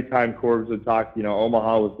 Every time Corbs would talk,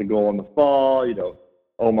 Omaha was the goal in the fall,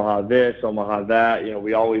 Omaha this, Omaha that.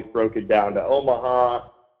 We always broke it down to Omaha.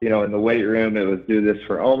 In the weight room, it was do this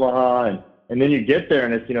for Omaha. And then you get there,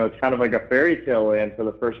 and it's kind of like a fairy tale land for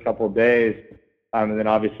the first couple of days. And then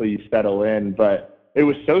obviously you settle in. But it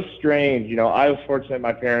was so strange. I was fortunate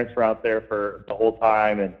my parents were out there for the whole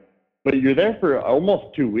time. But you're there for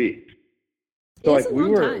almost 2 weeks. So it's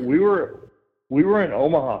we were in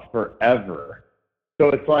Omaha forever. So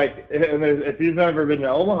it's like, if you've ever been to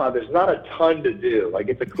Omaha, there's not a ton to do. Like,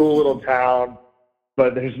 it's a cool little town,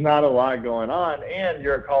 but there's not a lot going on, and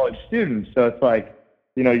you're a college student. So it's like,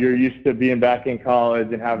 you're used to being back in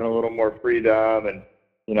college and having a little more freedom, and,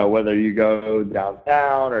 whether you go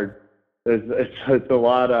downtown or it's a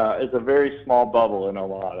lot, it's a very small bubble in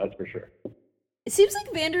Omaha, that's for sure. It seems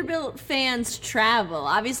like Vanderbilt fans travel.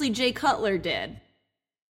 Obviously, Jay Cutler did.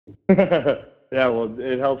 Yeah, well,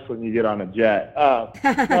 it helps when you get on a jet. No,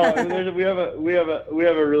 we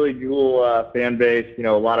have a really cool fan base. A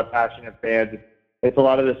lot of passionate fans. It's a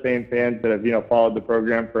lot of the same fans that have followed the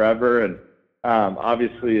program forever, and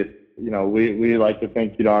obviously, it's, we like to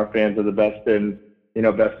think our fans are the best in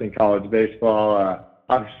college baseball.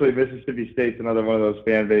 Obviously, Mississippi State's another one of those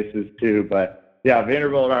fan bases too. But yeah,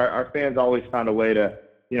 Vanderbilt, our fans always found a way to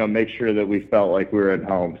make sure that we felt like we were at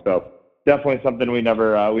home. So. Definitely something we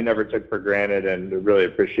never took for granted and really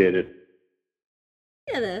appreciated.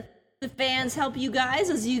 Yeah, the fans help you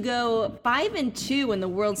guys as you go 5-2 in the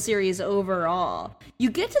World Series overall.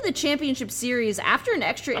 You get to the championship series after an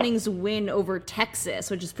extra innings win over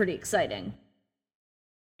Texas, which is pretty exciting.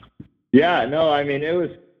 Yeah, no, I mean it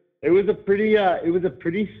was a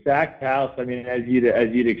pretty stacked house. I mean, as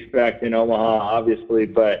you'd expect in Omaha, obviously,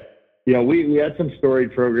 but we had some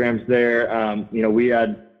storied programs there. We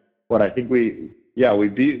had. We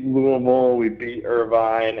beat Louisville, we beat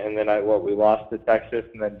Irvine, and then we lost to Texas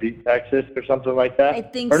and then beat Texas or something like that? I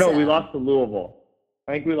think so. Or no, we lost to Louisville.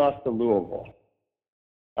 I think we lost to Louisville.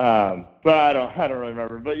 But I don't really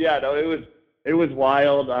remember. But yeah, no, it was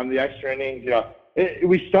wild. The extra innings,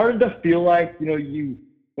 we started to feel like,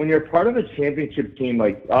 when you're part of a championship team,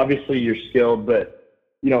 like obviously you're skilled, but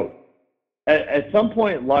at some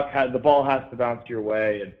point the ball has to bounce your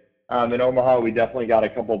way. And in Omaha, we definitely got a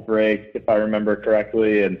couple breaks, if I remember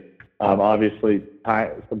correctly, and obviously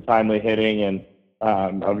some timely hitting,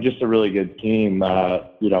 and just a really good team.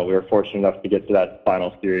 We were fortunate enough to get to that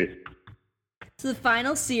final series. So the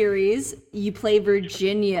final series, you play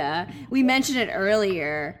Virginia. We mentioned it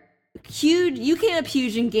earlier. You came up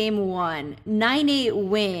huge in game 1, 9-8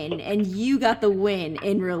 win, and you got the win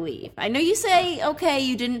in relief. I know you say, okay,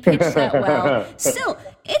 you didn't pitch that well. Still,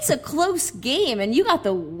 it's a close game, and you got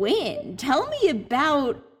the win. Tell me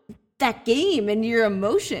about that game and your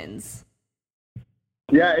emotions.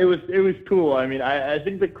 Yeah, it was cool. I mean, I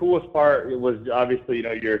think the coolest part was obviously,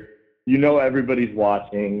 everybody's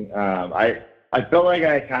watching. I felt like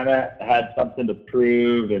I kind of had something to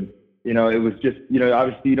prove, and it was just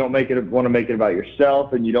obviously you don't want to make it about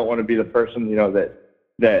yourself, and you don't want to be the person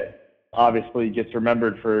that obviously gets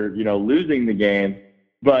remembered for losing the game.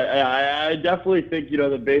 But I definitely think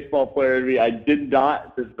the baseball player in me, I did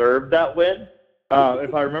not deserve that win.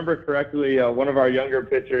 If I remember correctly, one of our younger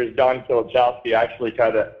pitchers, Don Kilchowski, actually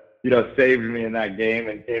kind of saved me in that game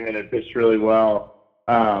and came in and pitched really well.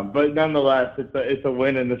 But nonetheless, it's a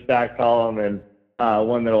win in the stat column, and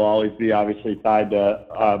one that will always be obviously tied to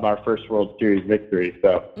our first World Series victory.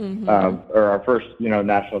 So, or our first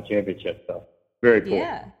national championship. So very cool.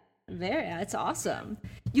 Yeah. That's awesome.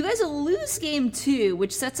 You guys will lose game 2,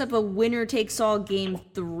 which sets up a winner-takes-all game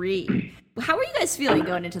 3. How are you guys feeling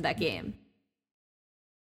going into that game?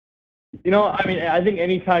 I think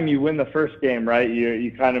anytime you win the first game, right,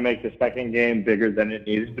 you kind of make the second game bigger than it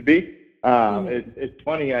needs to be. It's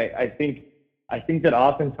funny. I think that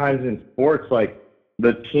oftentimes in sports, like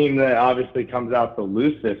the team that obviously comes out the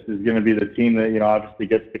loosest is going to be the team that obviously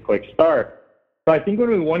gets the quick start. So I think when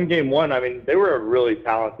we won game 1, they were a really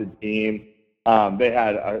talented team. They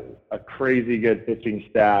had a crazy good pitching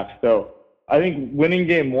staff. So I think winning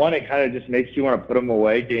game 1, it kind of just makes you want to put them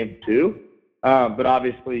away game 2. But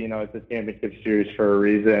obviously, it's a championship series for a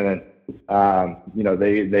reason, and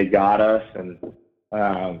they got us, and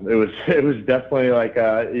it was definitely like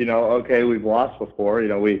okay, we've lost before.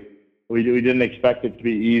 We didn't expect it to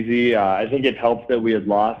be easy. I think it helped that we had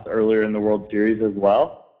lost earlier in the World Series as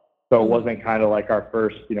well. So it wasn't kind of like our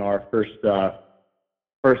first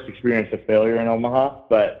experience of failure in Omaha.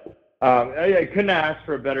 But I couldn't ask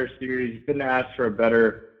for a better series. You couldn't ask for a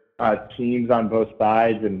better teams on both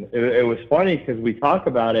sides. And it was funny because we talk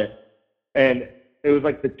about it, and it was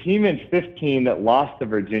like the team in 15 that lost to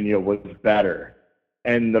Virginia was better,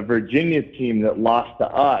 and the Virginia team that lost to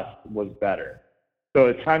us was better. So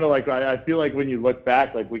it's kind of like I feel like when you look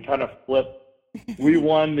back, like we kind of flipped. We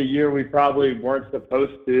won the year we probably weren't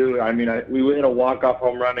supposed to. We hit a walk-off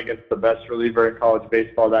home run against the best reliever in college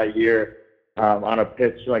baseball that year on a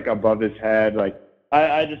pitch like above his head. Like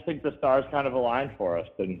I just think the stars kind of aligned for us,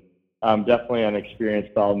 and definitely an experience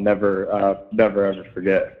I'll never ever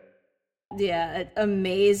forget. Yeah,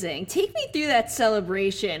 amazing. Take me through that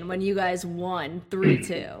celebration when you guys won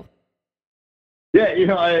 3-2. Yeah,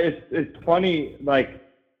 it's funny, like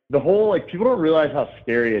the whole, people don't realize how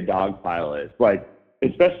scary a dog pile is. Like,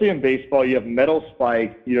 especially in baseball, you have metal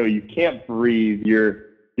spikes, you can't breathe, you're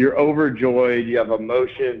overjoyed, you have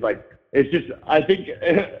emotions. Like, it's just, I think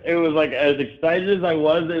it was like, as excited as I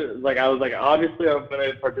was, obviously I'm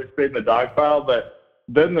going to participate in the dog pile, but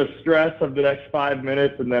then the stress of the next 5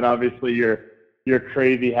 minutes, and then obviously you're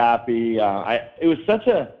crazy happy. It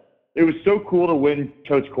was so cool to win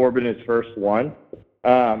Coach Corbin his first one.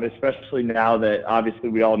 Especially now that obviously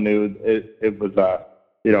we all knew it was that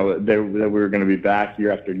we were going to be back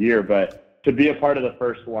year after year, but to be a part of the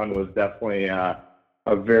first one was definitely a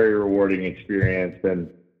very rewarding experience, and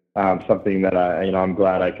something that I'm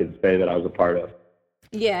glad I could say that I was a part of.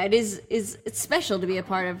 Yeah, it's special to be a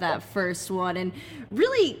part of that first one, and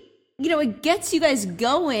really, it gets you guys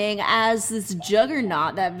going as this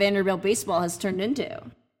juggernaut that Vanderbilt baseball has turned into.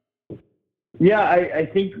 Yeah, I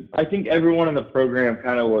think everyone in the program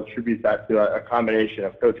kind of will attribute that to a combination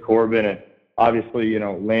of Coach Corbin, and obviously,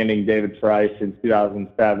 landing David Price in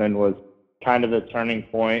 2007 was kind of the turning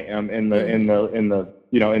point in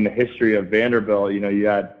the history of Vanderbilt. You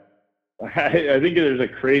had, I think there's a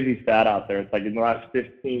crazy stat out there. It's like in the last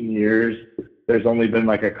 15 years, there's only been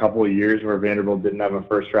like a couple of years where Vanderbilt didn't have a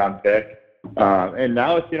first round pick, and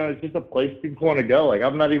now it's just a place people want to go. Like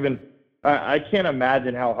I can't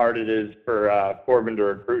imagine how hard it is for Corbin to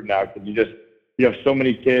recruit now, because you have so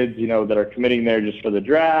many kids, that are committing there just for the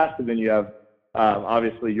draft, and then you have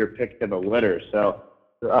obviously your pick in the litter. So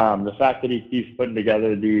the fact that he keeps putting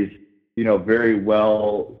together these very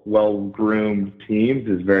well groomed teams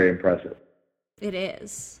is very impressive. It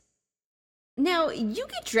is. Now, you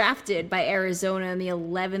get drafted by Arizona in the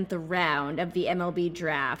 11th round of the MLB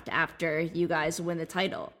draft after you guys win the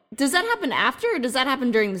title. Does that happen after, or does that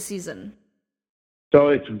happen during the season? So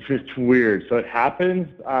it's weird. So it happens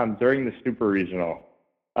during the Super Regional.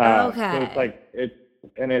 Okay. So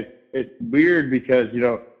it's weird because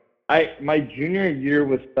my junior year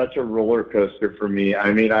was such a roller coaster for me.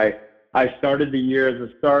 I started the year as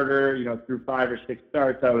a starter. Through 5 or 6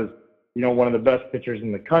 starts, I was one of the best pitchers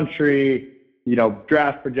in the country.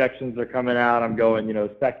 Draft projections are coming out. I'm going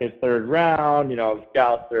second, third round.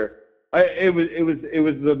 Scouts are. It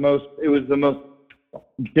was the most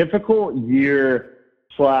difficult year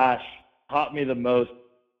 / taught me the most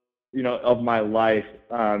of my life.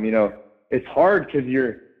 It's hard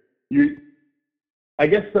because I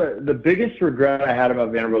guess the biggest regret I had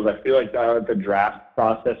about Vanderbilt is I feel like I let the draft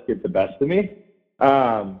process get the best of me.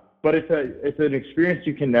 But it's an experience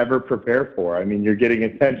you can never prepare for. I mean, you're getting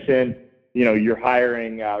attention, you're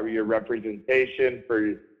hiring your representation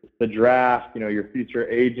for the draft, your future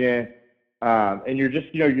agent. And you're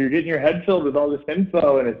just, you're getting your head filled with all this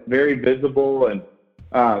info, and it's very visible. And,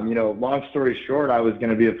 long story short, I was going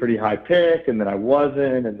to be a pretty high pick, and then I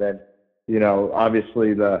wasn't. And then,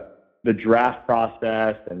 obviously the draft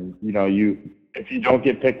process, and, if you don't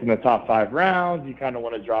get picked in the top 5 rounds, you kind of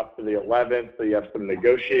want to drop to the 11th, so you have some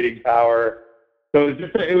negotiating power. So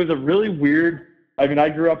it was a really weird. I mean, I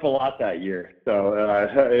grew up a lot that year, so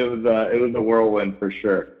it was a whirlwind for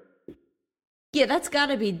sure. Yeah, that's got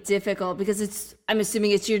to be difficult because I'm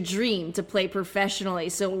assuming it's your dream to play professionally.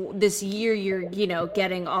 So this year you're,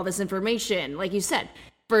 getting all this information. Like you said,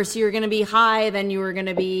 first you were going to be high, then you were going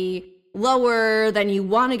to be lower, then you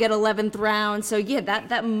want to get 11th round. So yeah,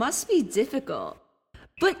 that must be difficult.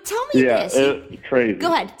 But tell me this. Yeah, it's crazy.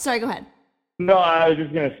 Go ahead. Sorry, go ahead. No, I was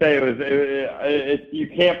just going to say you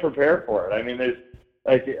can't prepare for it. I mean, there's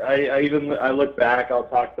like, I look back, I'll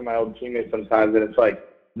talk to my old teammates sometimes, and it's like,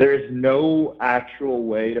 there's no actual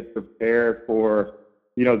way to prepare for,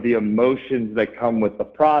 the emotions that come with the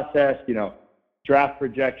process, draft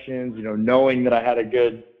projections, knowing that I had a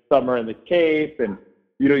good summer in the Cape, and,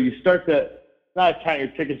 you start to not count your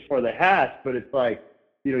tickets for the hatch, but it's like,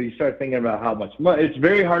 you start thinking about how much money. It's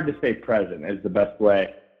very hard to stay present is the best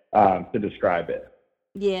way to describe it.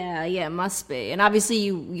 Yeah, it must be. And obviously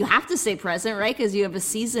you have to stay present, right? Because you have a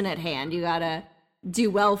season at hand. You got to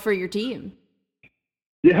do well for your team.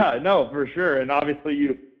 Yeah, no, for sure. And obviously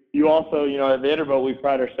you also, at Vanderbilt, we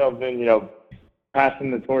pride ourselves in,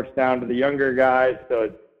 passing the torch down to the younger guys. So,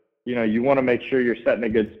 it's, you want to make sure you're setting a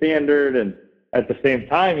good standard. And at the same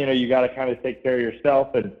time, you got to kind of take care of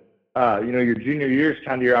yourself. And, your junior year is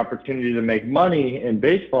kind of your opportunity to make money in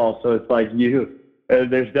baseball. So it's like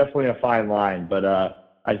there's definitely a fine line. But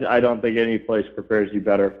I don't think any place prepares you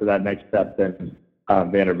better for that next step than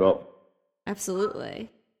Vanderbilt.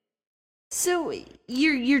 Absolutely. So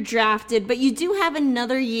you're drafted, but you do have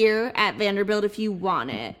another year at Vanderbilt if you want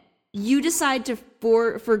it. You decide to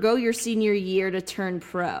forgo your senior year to turn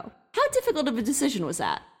pro. How difficult of a decision was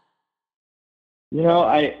that?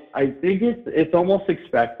 I think it's almost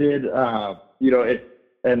expected. It's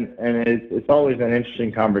always an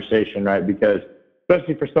interesting conversation, right? Because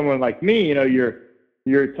especially for someone like me,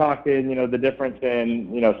 you're talking, the difference in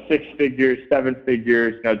 6 figures, 7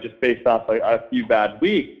 figures, just based off a few bad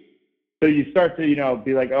weeks. So you start to,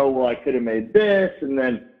 be like, oh, well, I could have made this. And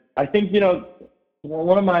then I think,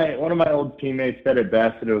 one of my old teammates said it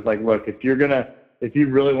best. And it was like, look, if you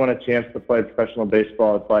really want a chance to play professional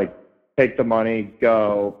baseball, it's like, take the money,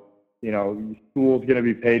 go, school's going to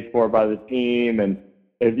be paid for by the team. And,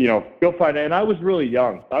 go find it. And I was really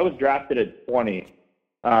young. I was drafted at 20.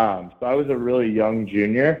 So I was a really young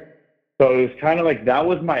junior. So it was kind of like, that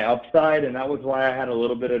was my upside. And that was why I had a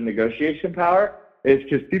little bit of negotiation power. It's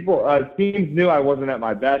because teams knew I wasn't at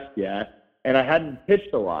my best yet, and I hadn't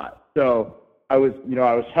pitched a lot. So I was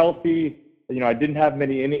healthy. I didn't have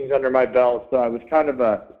many innings under my belt, so I was kind of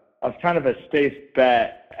a safe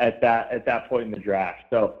bet at that point in the draft.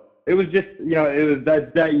 So it was just,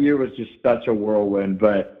 that year was just such a whirlwind.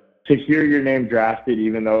 But to hear your name drafted,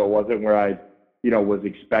 even though it wasn't where I, was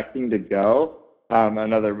expecting to go,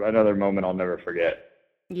 another moment I'll never forget.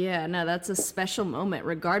 Yeah, no, that's a special moment,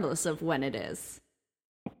 regardless of when it is.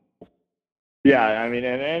 Yeah, I mean,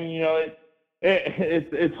 and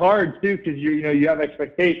it's hard too because you have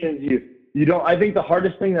expectations. You don't. I think the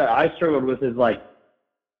hardest thing that I struggled with is like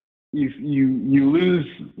you lose.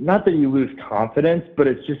 Not that you lose confidence, but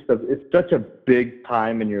it's such a big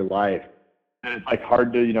time in your life, and it's like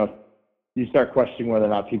hard to you start questioning whether or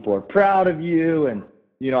not people are proud of you. And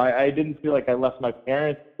I didn't feel like I let my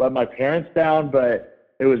parents down,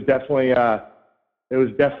 but it was definitely. It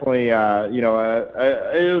was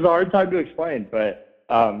a hard time to explain, but,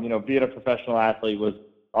 being a professional athlete was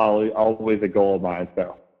always a goal of mine.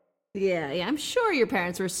 So. Yeah, I'm sure your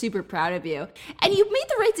parents were super proud of you. And you made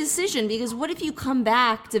the right decision because what if you come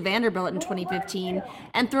back to Vanderbilt in 2015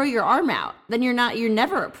 and throw your arm out? Then you're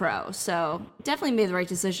never a pro. So definitely made the right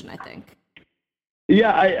decision, I think.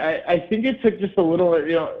 Yeah, I think it took just a little,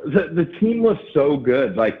 the team was so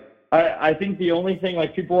good. Like, I think the only thing,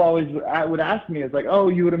 like, people always would ask me is like, oh,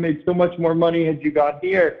 you would have made so much more money had you got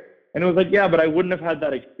here. And it was like, yeah, but I wouldn't have had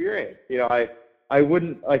that experience. I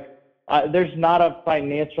wouldn't, there's not a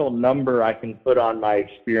financial number I can put on my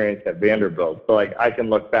experience at Vanderbilt. So, like, I can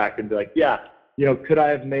look back and be like, yeah, could I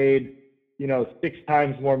have made, 6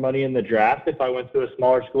 times more money in the draft if I went to a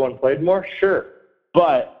smaller school and played more? Sure.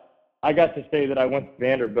 But I got to say that I went to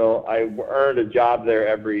Vanderbilt. I earned a job there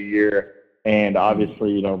every year and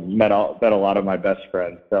obviously, met a lot of my best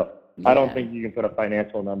friends. So Yeah. I don't think you can put a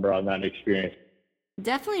financial number on that experience.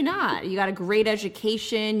 Definitely not. You got a great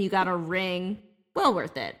education. You got a ring. Well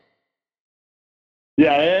worth it.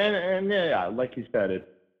 Yeah, and yeah, like you said,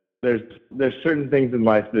 there's certain things in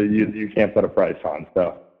life that you can't put a price on.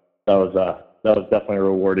 So that was definitely a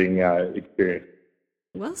rewarding experience.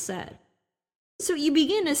 Well said. So you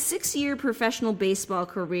begin a 6-year professional baseball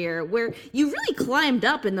career where you really climbed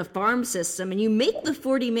up in the farm system and you make the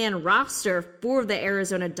 40-man roster for the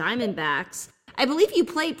Arizona Diamondbacks. I believe you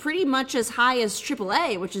play pretty much as high as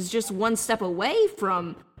AAA, which is just one step away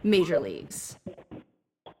from major leagues.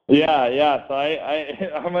 Yeah. So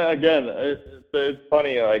I'm again, it's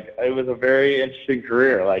funny. Like, it was a very interesting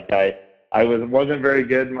career. Like, I wasn't very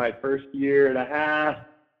good in my first year and a half,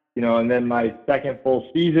 and then my second full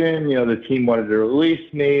season, the team wanted to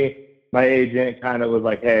release me. My agent kind of was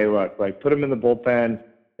like, hey, look, like, put him in the bullpen.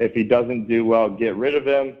 If he doesn't do well, get rid of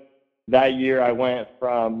him. That year I went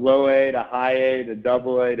from low A to high A to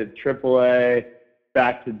double A to triple A,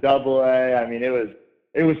 back to double A. I mean,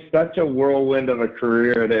 it was such a whirlwind of a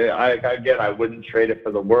career that I wouldn't trade it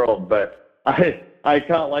for the world, but I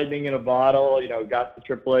caught lightning in a bottle, got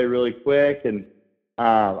to AAA really quick. And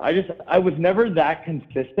I was never that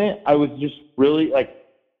consistent. I was just really, like,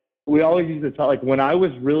 we always used to talk, like, when I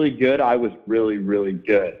was really good, I was really, really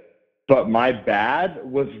good, but my bad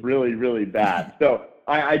was really, really bad. So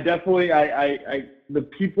I definitely, the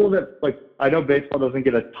people that, like, I know baseball doesn't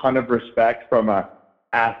get a ton of respect from a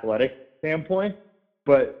athletic standpoint,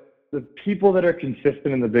 but the people that are consistent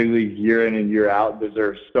in the big leagues year in and year out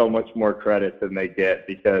deserve so much more credit than they get,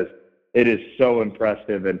 because it is so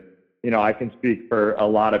impressive. And, I can speak for a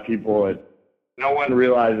lot of people, and no one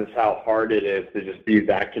realizes how hard it is to just be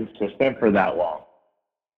that consistent for that long.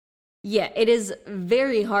 Yeah, it is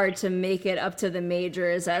very hard to make it up to the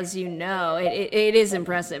majors, as you know. It is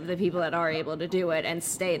impressive, the people that are able to do it and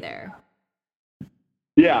stay there.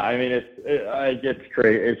 Yeah, I mean,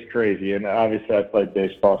 it's crazy, and obviously I played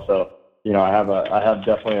baseball, so I have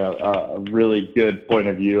definitely a really good point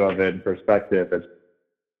of view of it and perspective. And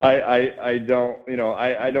I don't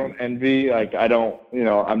I don't envy, like, I don't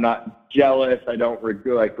I'm not jealous. I don't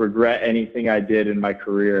regret anything I did in my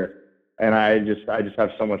career, and I just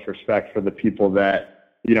have so much respect for the people that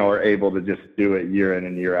are able to just do it year in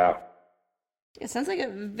and year out. It sounds like a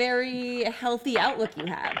very healthy outlook you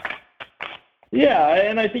have. Yeah,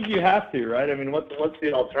 and I think you have to, right? I mean, what's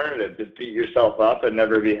the alternative? Just beat yourself up and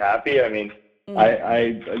never be happy? I mean,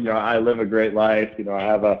 I live a great life. I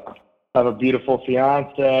have a beautiful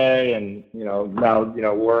fiance, and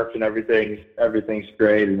now work and everything's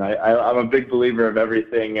great. And I'm a big believer of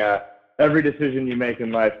everything. Every decision you make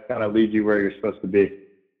in life kind of leads you where you're supposed to be.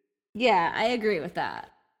 Yeah, I agree with that.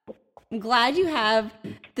 I'm glad you have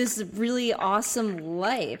this really awesome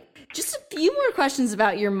life. Just a few more questions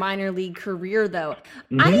about your minor league career, though.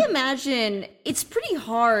 Mm-hmm. I imagine it's pretty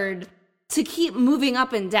hard to keep moving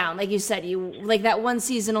up and down. Like you said, like that one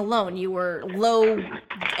season alone, you were low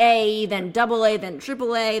A, then double A, then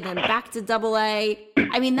triple A, then back to double A.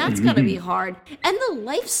 I mean, that's going to be hard. And the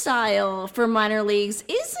lifestyle for minor leagues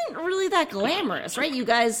isn't really that glamorous, right? You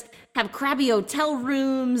guys have crappy hotel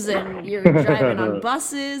rooms and you're driving on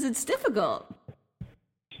buses. It's difficult.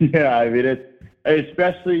 Yeah, I mean,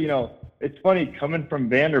 especially, it's funny coming from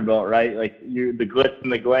Vanderbilt, right? Like, the glitz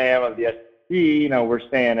and the glam of the SEC, we're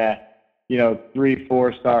staying at,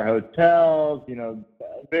 3-4-star hotels,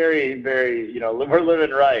 very, very, we're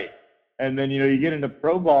living right. And then, you get into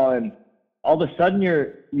pro ball, and all of a sudden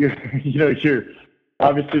you're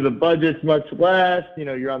obviously the budget's much less,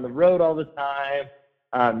 you're on the road all the time.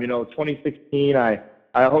 2016, I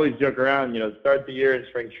always joke around, start the year in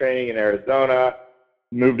spring training in Arizona,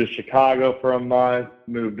 moved to Chicago for a month,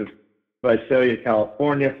 moved to Visalia,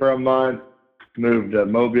 California for a month, moved to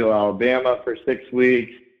Mobile, Alabama for 6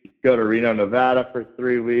 weeks, go to Reno, Nevada for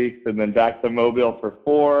 3 weeks, and then back to Mobile for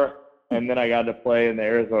 4. And then I got to play in the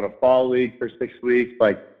Arizona Fall League for 6 weeks.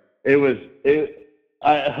 Like, I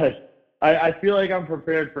feel like I'm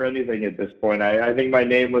prepared for anything at this point. I think my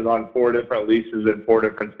name was on 4 different leases in 4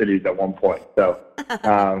 different cities at one point. So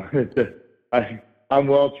I'm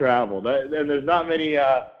well-traveled. And there's not many,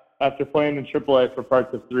 after playing in AAA for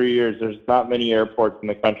parts of 3 years, there's not many airports in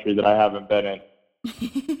the country that I haven't been in.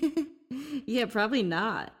 Yeah, probably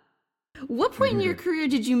not. What point in your career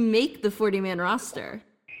did you make the 40-man roster?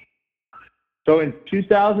 So in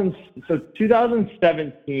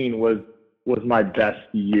 2017 was my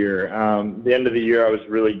best year. The end of the year, I was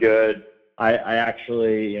really good. I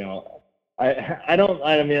actually, I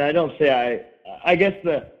guess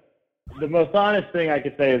the most honest thing I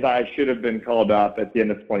could say is I should have been called up at the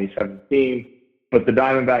end of 2017, but the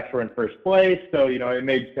Diamondbacks were in first place, so, it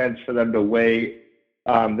made sense for them to wait.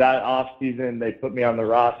 That offseason, they put me on the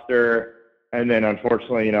roster, and then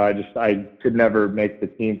unfortunately, I could never make the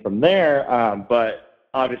team from there. But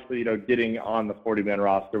obviously, getting on the 40-man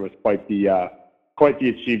roster was quite the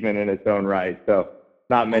achievement in its own right. So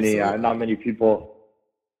not many people.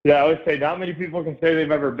 Yeah, I would say not many people can say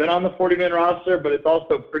they've ever been on the 40-man roster, but it's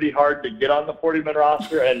also pretty hard to get on the 40-man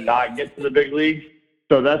roster and not get to the big leagues.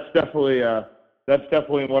 So that's definitely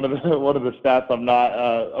one of the stats I'm not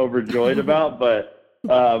overjoyed about. But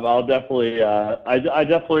I'll definitely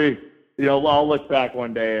I'll look back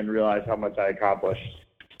one day and realize how much I accomplished.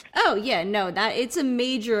 Oh yeah, no, that it's a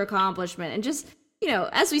major accomplishment, and just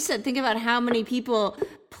as we said, think about how many people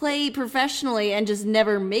play professionally and just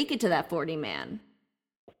never make it to that 40-man.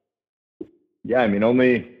 Yeah, I mean,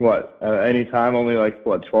 only anytime only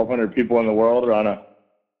 1,200 people in the world are on a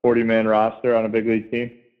 40-man roster on a big league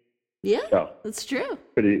team. Yeah, so, that's true.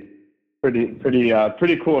 Pretty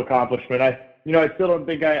cool accomplishment. I still don't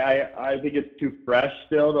think I think it's too fresh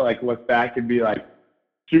still to look back and be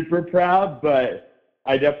super proud, but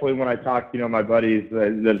I definitely, when I talk to my buddies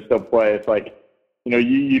that still play, it's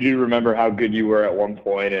you do remember how good you were at one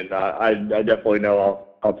point, and I definitely know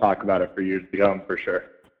I'll talk about it for years to come for sure.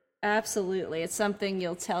 Absolutely. It's something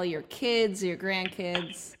you'll tell your kids, your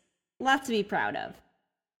grandkids. A lot to be proud of.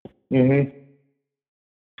 Mm-hmm.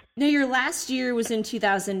 Now, your last year was in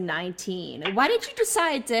 2019. Why did you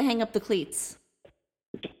decide to hang up the cleats?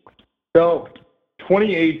 So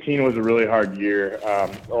 2018 was a really hard year. A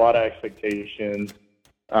lot of expectations.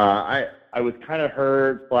 I was kind of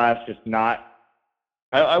hurt / just not.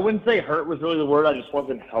 I wouldn't say hurt was really the word. I just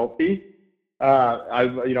wasn't healthy.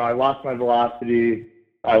 I lost my velocity.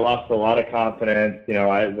 I lost a lot of confidence.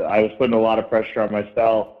 I was putting a lot of pressure on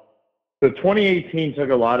myself. So 2018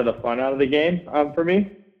 took a lot of the fun out of the game for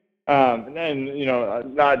me. And then,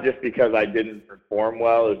 not just because I didn't perform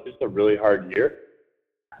well. It was just a really hard year.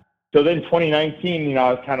 So then 2019,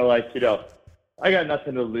 I was kind of I got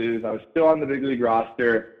nothing to lose. I was still on the big league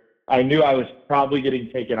roster. I knew I was probably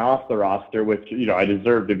getting taken off the roster, which, I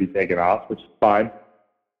deserved to be taken off, which is fine.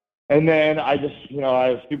 And then I just,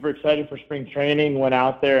 I was super excited for spring training, went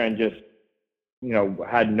out there and just,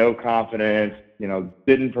 had no confidence,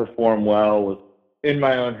 didn't perform well, was in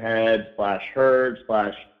my own head, / hurt, /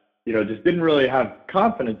 just didn't really have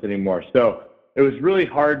confidence anymore. So it was really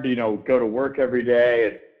hard to, go to work every day.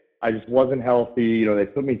 And I just wasn't healthy. They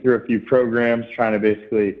put me through a few programs trying to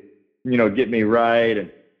basically, get me right. And,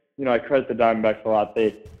 I credit the Diamondbacks a lot.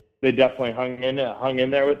 They definitely hung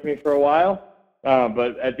in there with me for a while.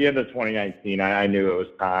 But at the end of 2019, I knew it was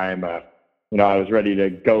time. I was ready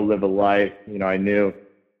to go live a life.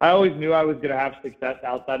 I always knew I was going to have success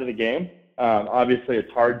outside of the game. Obviously,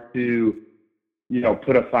 it's hard to,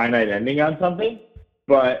 put a finite ending on something.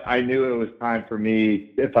 But I knew it was time for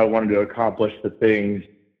me if I wanted to accomplish the things,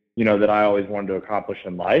 that I always wanted to accomplish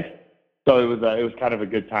in life. So it was kind of a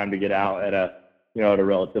good time to get out at a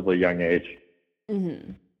relatively young age.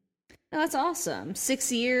 Mm-hmm. Oh, that's awesome.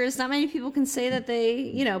 6 years. Not many people can say that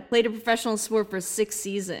they, played a professional sport for 6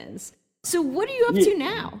 seasons. So what are you up to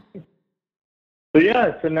now? So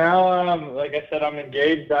now, like I said, I'm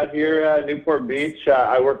engaged out here at Newport Beach.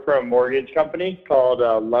 I work for a mortgage company called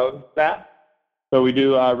Loan Snap. So we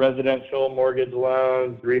do residential mortgage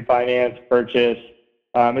loans, refinance, purchase.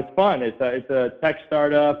 It's fun. It's a tech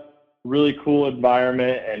startup, really cool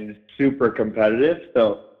environment, and super competitive.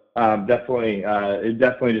 So it definitely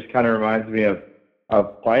just kind of reminds me of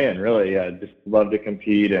playing, really. Just love to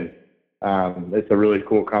compete, and it's a really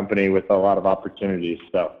cool company with a lot of opportunities.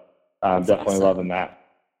 So definitely awesome. Loving that.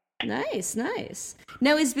 Nice.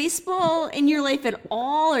 Now, is baseball in your life at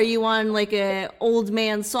all? Are you on a old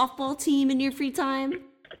man softball team in your free time?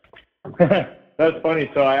 That's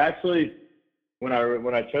funny. So I actually, when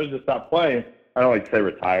I chose to stop playing, I don't like to say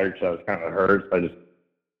retired, so I was kind of hurt. So I just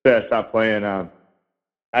said I stopped playing. I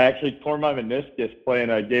actually tore my meniscus playing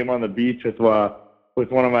a game on the beach with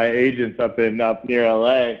one of my agents up near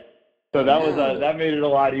LA. So that made it a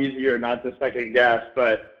lot easier not to second guess.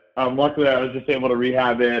 But luckily, I was just able to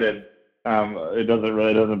rehab it, and it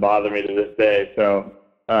doesn't bother me to this day. So,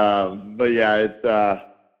 but yeah, it's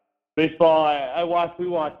baseball. We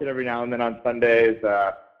watch it every now and then on Sundays.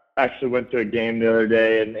 Actually went to a game the other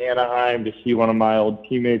day in Anaheim to see one of my old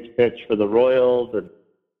teammates pitch for the Royals, and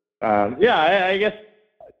I guess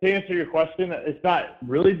to answer your question, it's not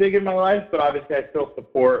really big in my life, but obviously I still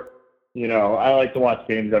support I like to watch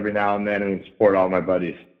games every now and then and support all my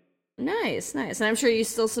buddies. Nice, nice. And I'm sure you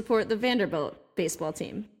still support the Vanderbilt baseball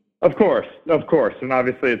team. Of course. And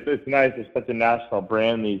obviously it's nice. It's such a national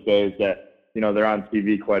brand these days that, they're on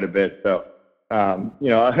TV quite a bit. So,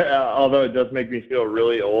 although it does make me feel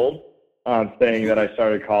really old, saying that I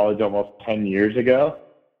started college almost 10 years ago,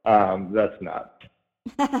 that's nuts.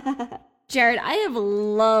 Jared, I have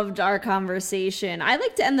loved our conversation. I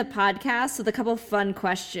like to end the podcast with a couple fun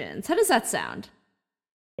questions. How does that sound?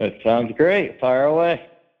 It sounds great. Fire away.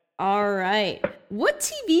 All right. What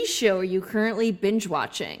TV show are you currently binge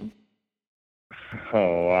watching?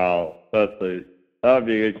 Oh, wow. That would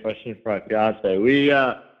be a good question for my fiance.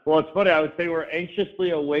 Well, it's funny. I would say we're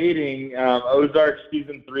anxiously awaiting Ozark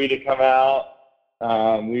season 3 to come out.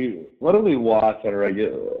 What do we watch on a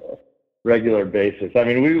regular basis? I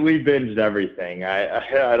mean, we binged everything.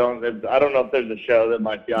 I don't know if there's a show that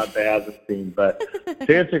my fiance hasn't seen, but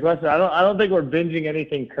to answer your question, I don't think we're binging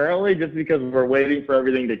anything currently, just because we're waiting for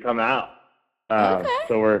everything to come out. Okay.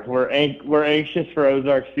 So we're anxious for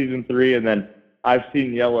Ozark season 3, and then I've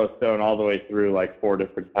seen Yellowstone all the way through like 4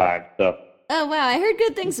 different times. So. Oh wow, I heard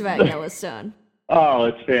good things about Yellowstone. Oh,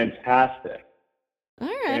 it's fantastic. All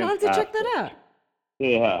right, I'll have to check that out.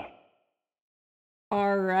 Yeah.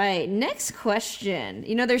 All right, next question.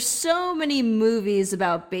 There's so many movies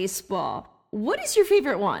about baseball. What is your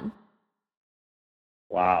favorite one?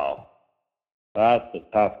 Wow. That's a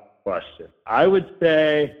tough question. I would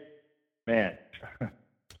say, man,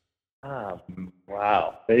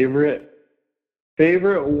 wow.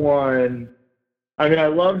 Favorite one. I mean, I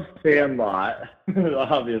love Sandlot,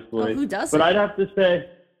 obviously. Oh, who doesn't? But I'd have to say,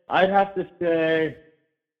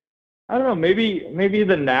 I don't know, maybe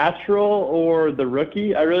The Natural or The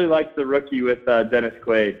Rookie. I really like The Rookie with Dennis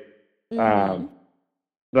Quaid. Mm-hmm.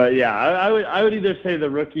 But yeah, I would either say The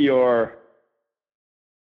Rookie or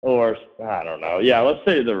I don't know. Yeah, let's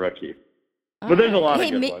say The Rookie. But there's a lot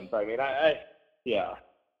of good ones. I mean, yeah.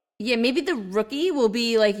 Yeah, maybe The Rookie will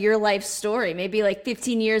be like your life story. Maybe like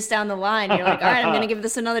 15 years down the line, you're like, all right, I'm going to give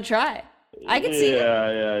this another try. I can see it.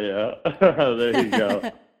 Yeah. There you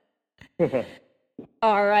go.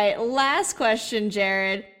 All right, last question,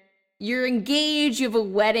 Jared. You're engaged, you have a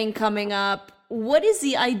wedding coming up. What is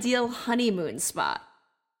the ideal honeymoon spot?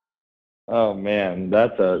 Oh man,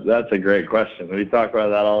 that's a great question. We talk about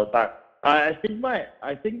that all the time. I think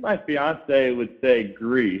my fiance would say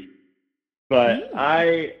Greece, but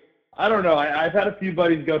I don't know. I've had a few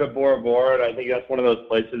buddies go to Bora Bora, and I think that's one of those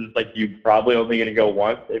places like you're probably only going to go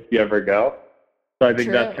once if you ever go. So I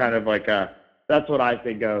think that's kind of like that's what I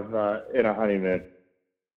think of in a honeymoon.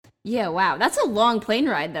 Yeah, wow. That's a long plane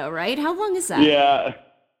ride, though, right? How long is that? Yeah,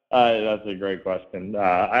 that's a great question.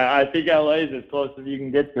 I think LA is as close as you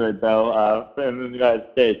can get to it, though, in the United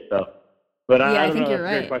States. So, but I don't think know. You're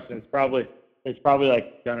right. Great question. It's probably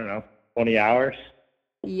like, I don't know, 20 hours.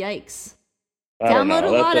 Yikes. Download a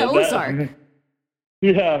lot of Ozark.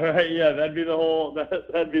 Yeah, right. Yeah, that'd be the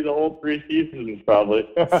whole 3 seasons probably.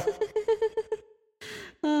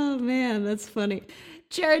 Oh man, that's funny.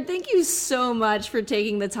 Jared, thank you so much for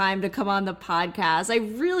taking the time to come on the podcast. I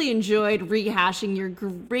really enjoyed rehashing your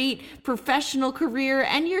great professional career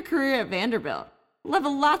and your career at Vanderbilt. You'll have a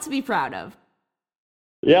lot to be proud of.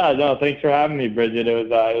 Yeah, no, thanks for having me, Bridget. It was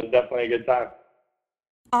definitely a good time.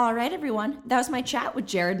 All right, everyone. That was my chat with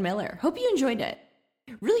Jared Miller. Hope you enjoyed it.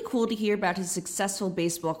 Really cool to hear about his successful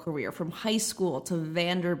baseball career from high school to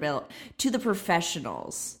Vanderbilt to the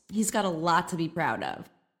professionals. He's got a lot to be proud of.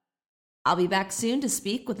 I'll be back soon to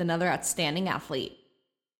speak with another outstanding athlete.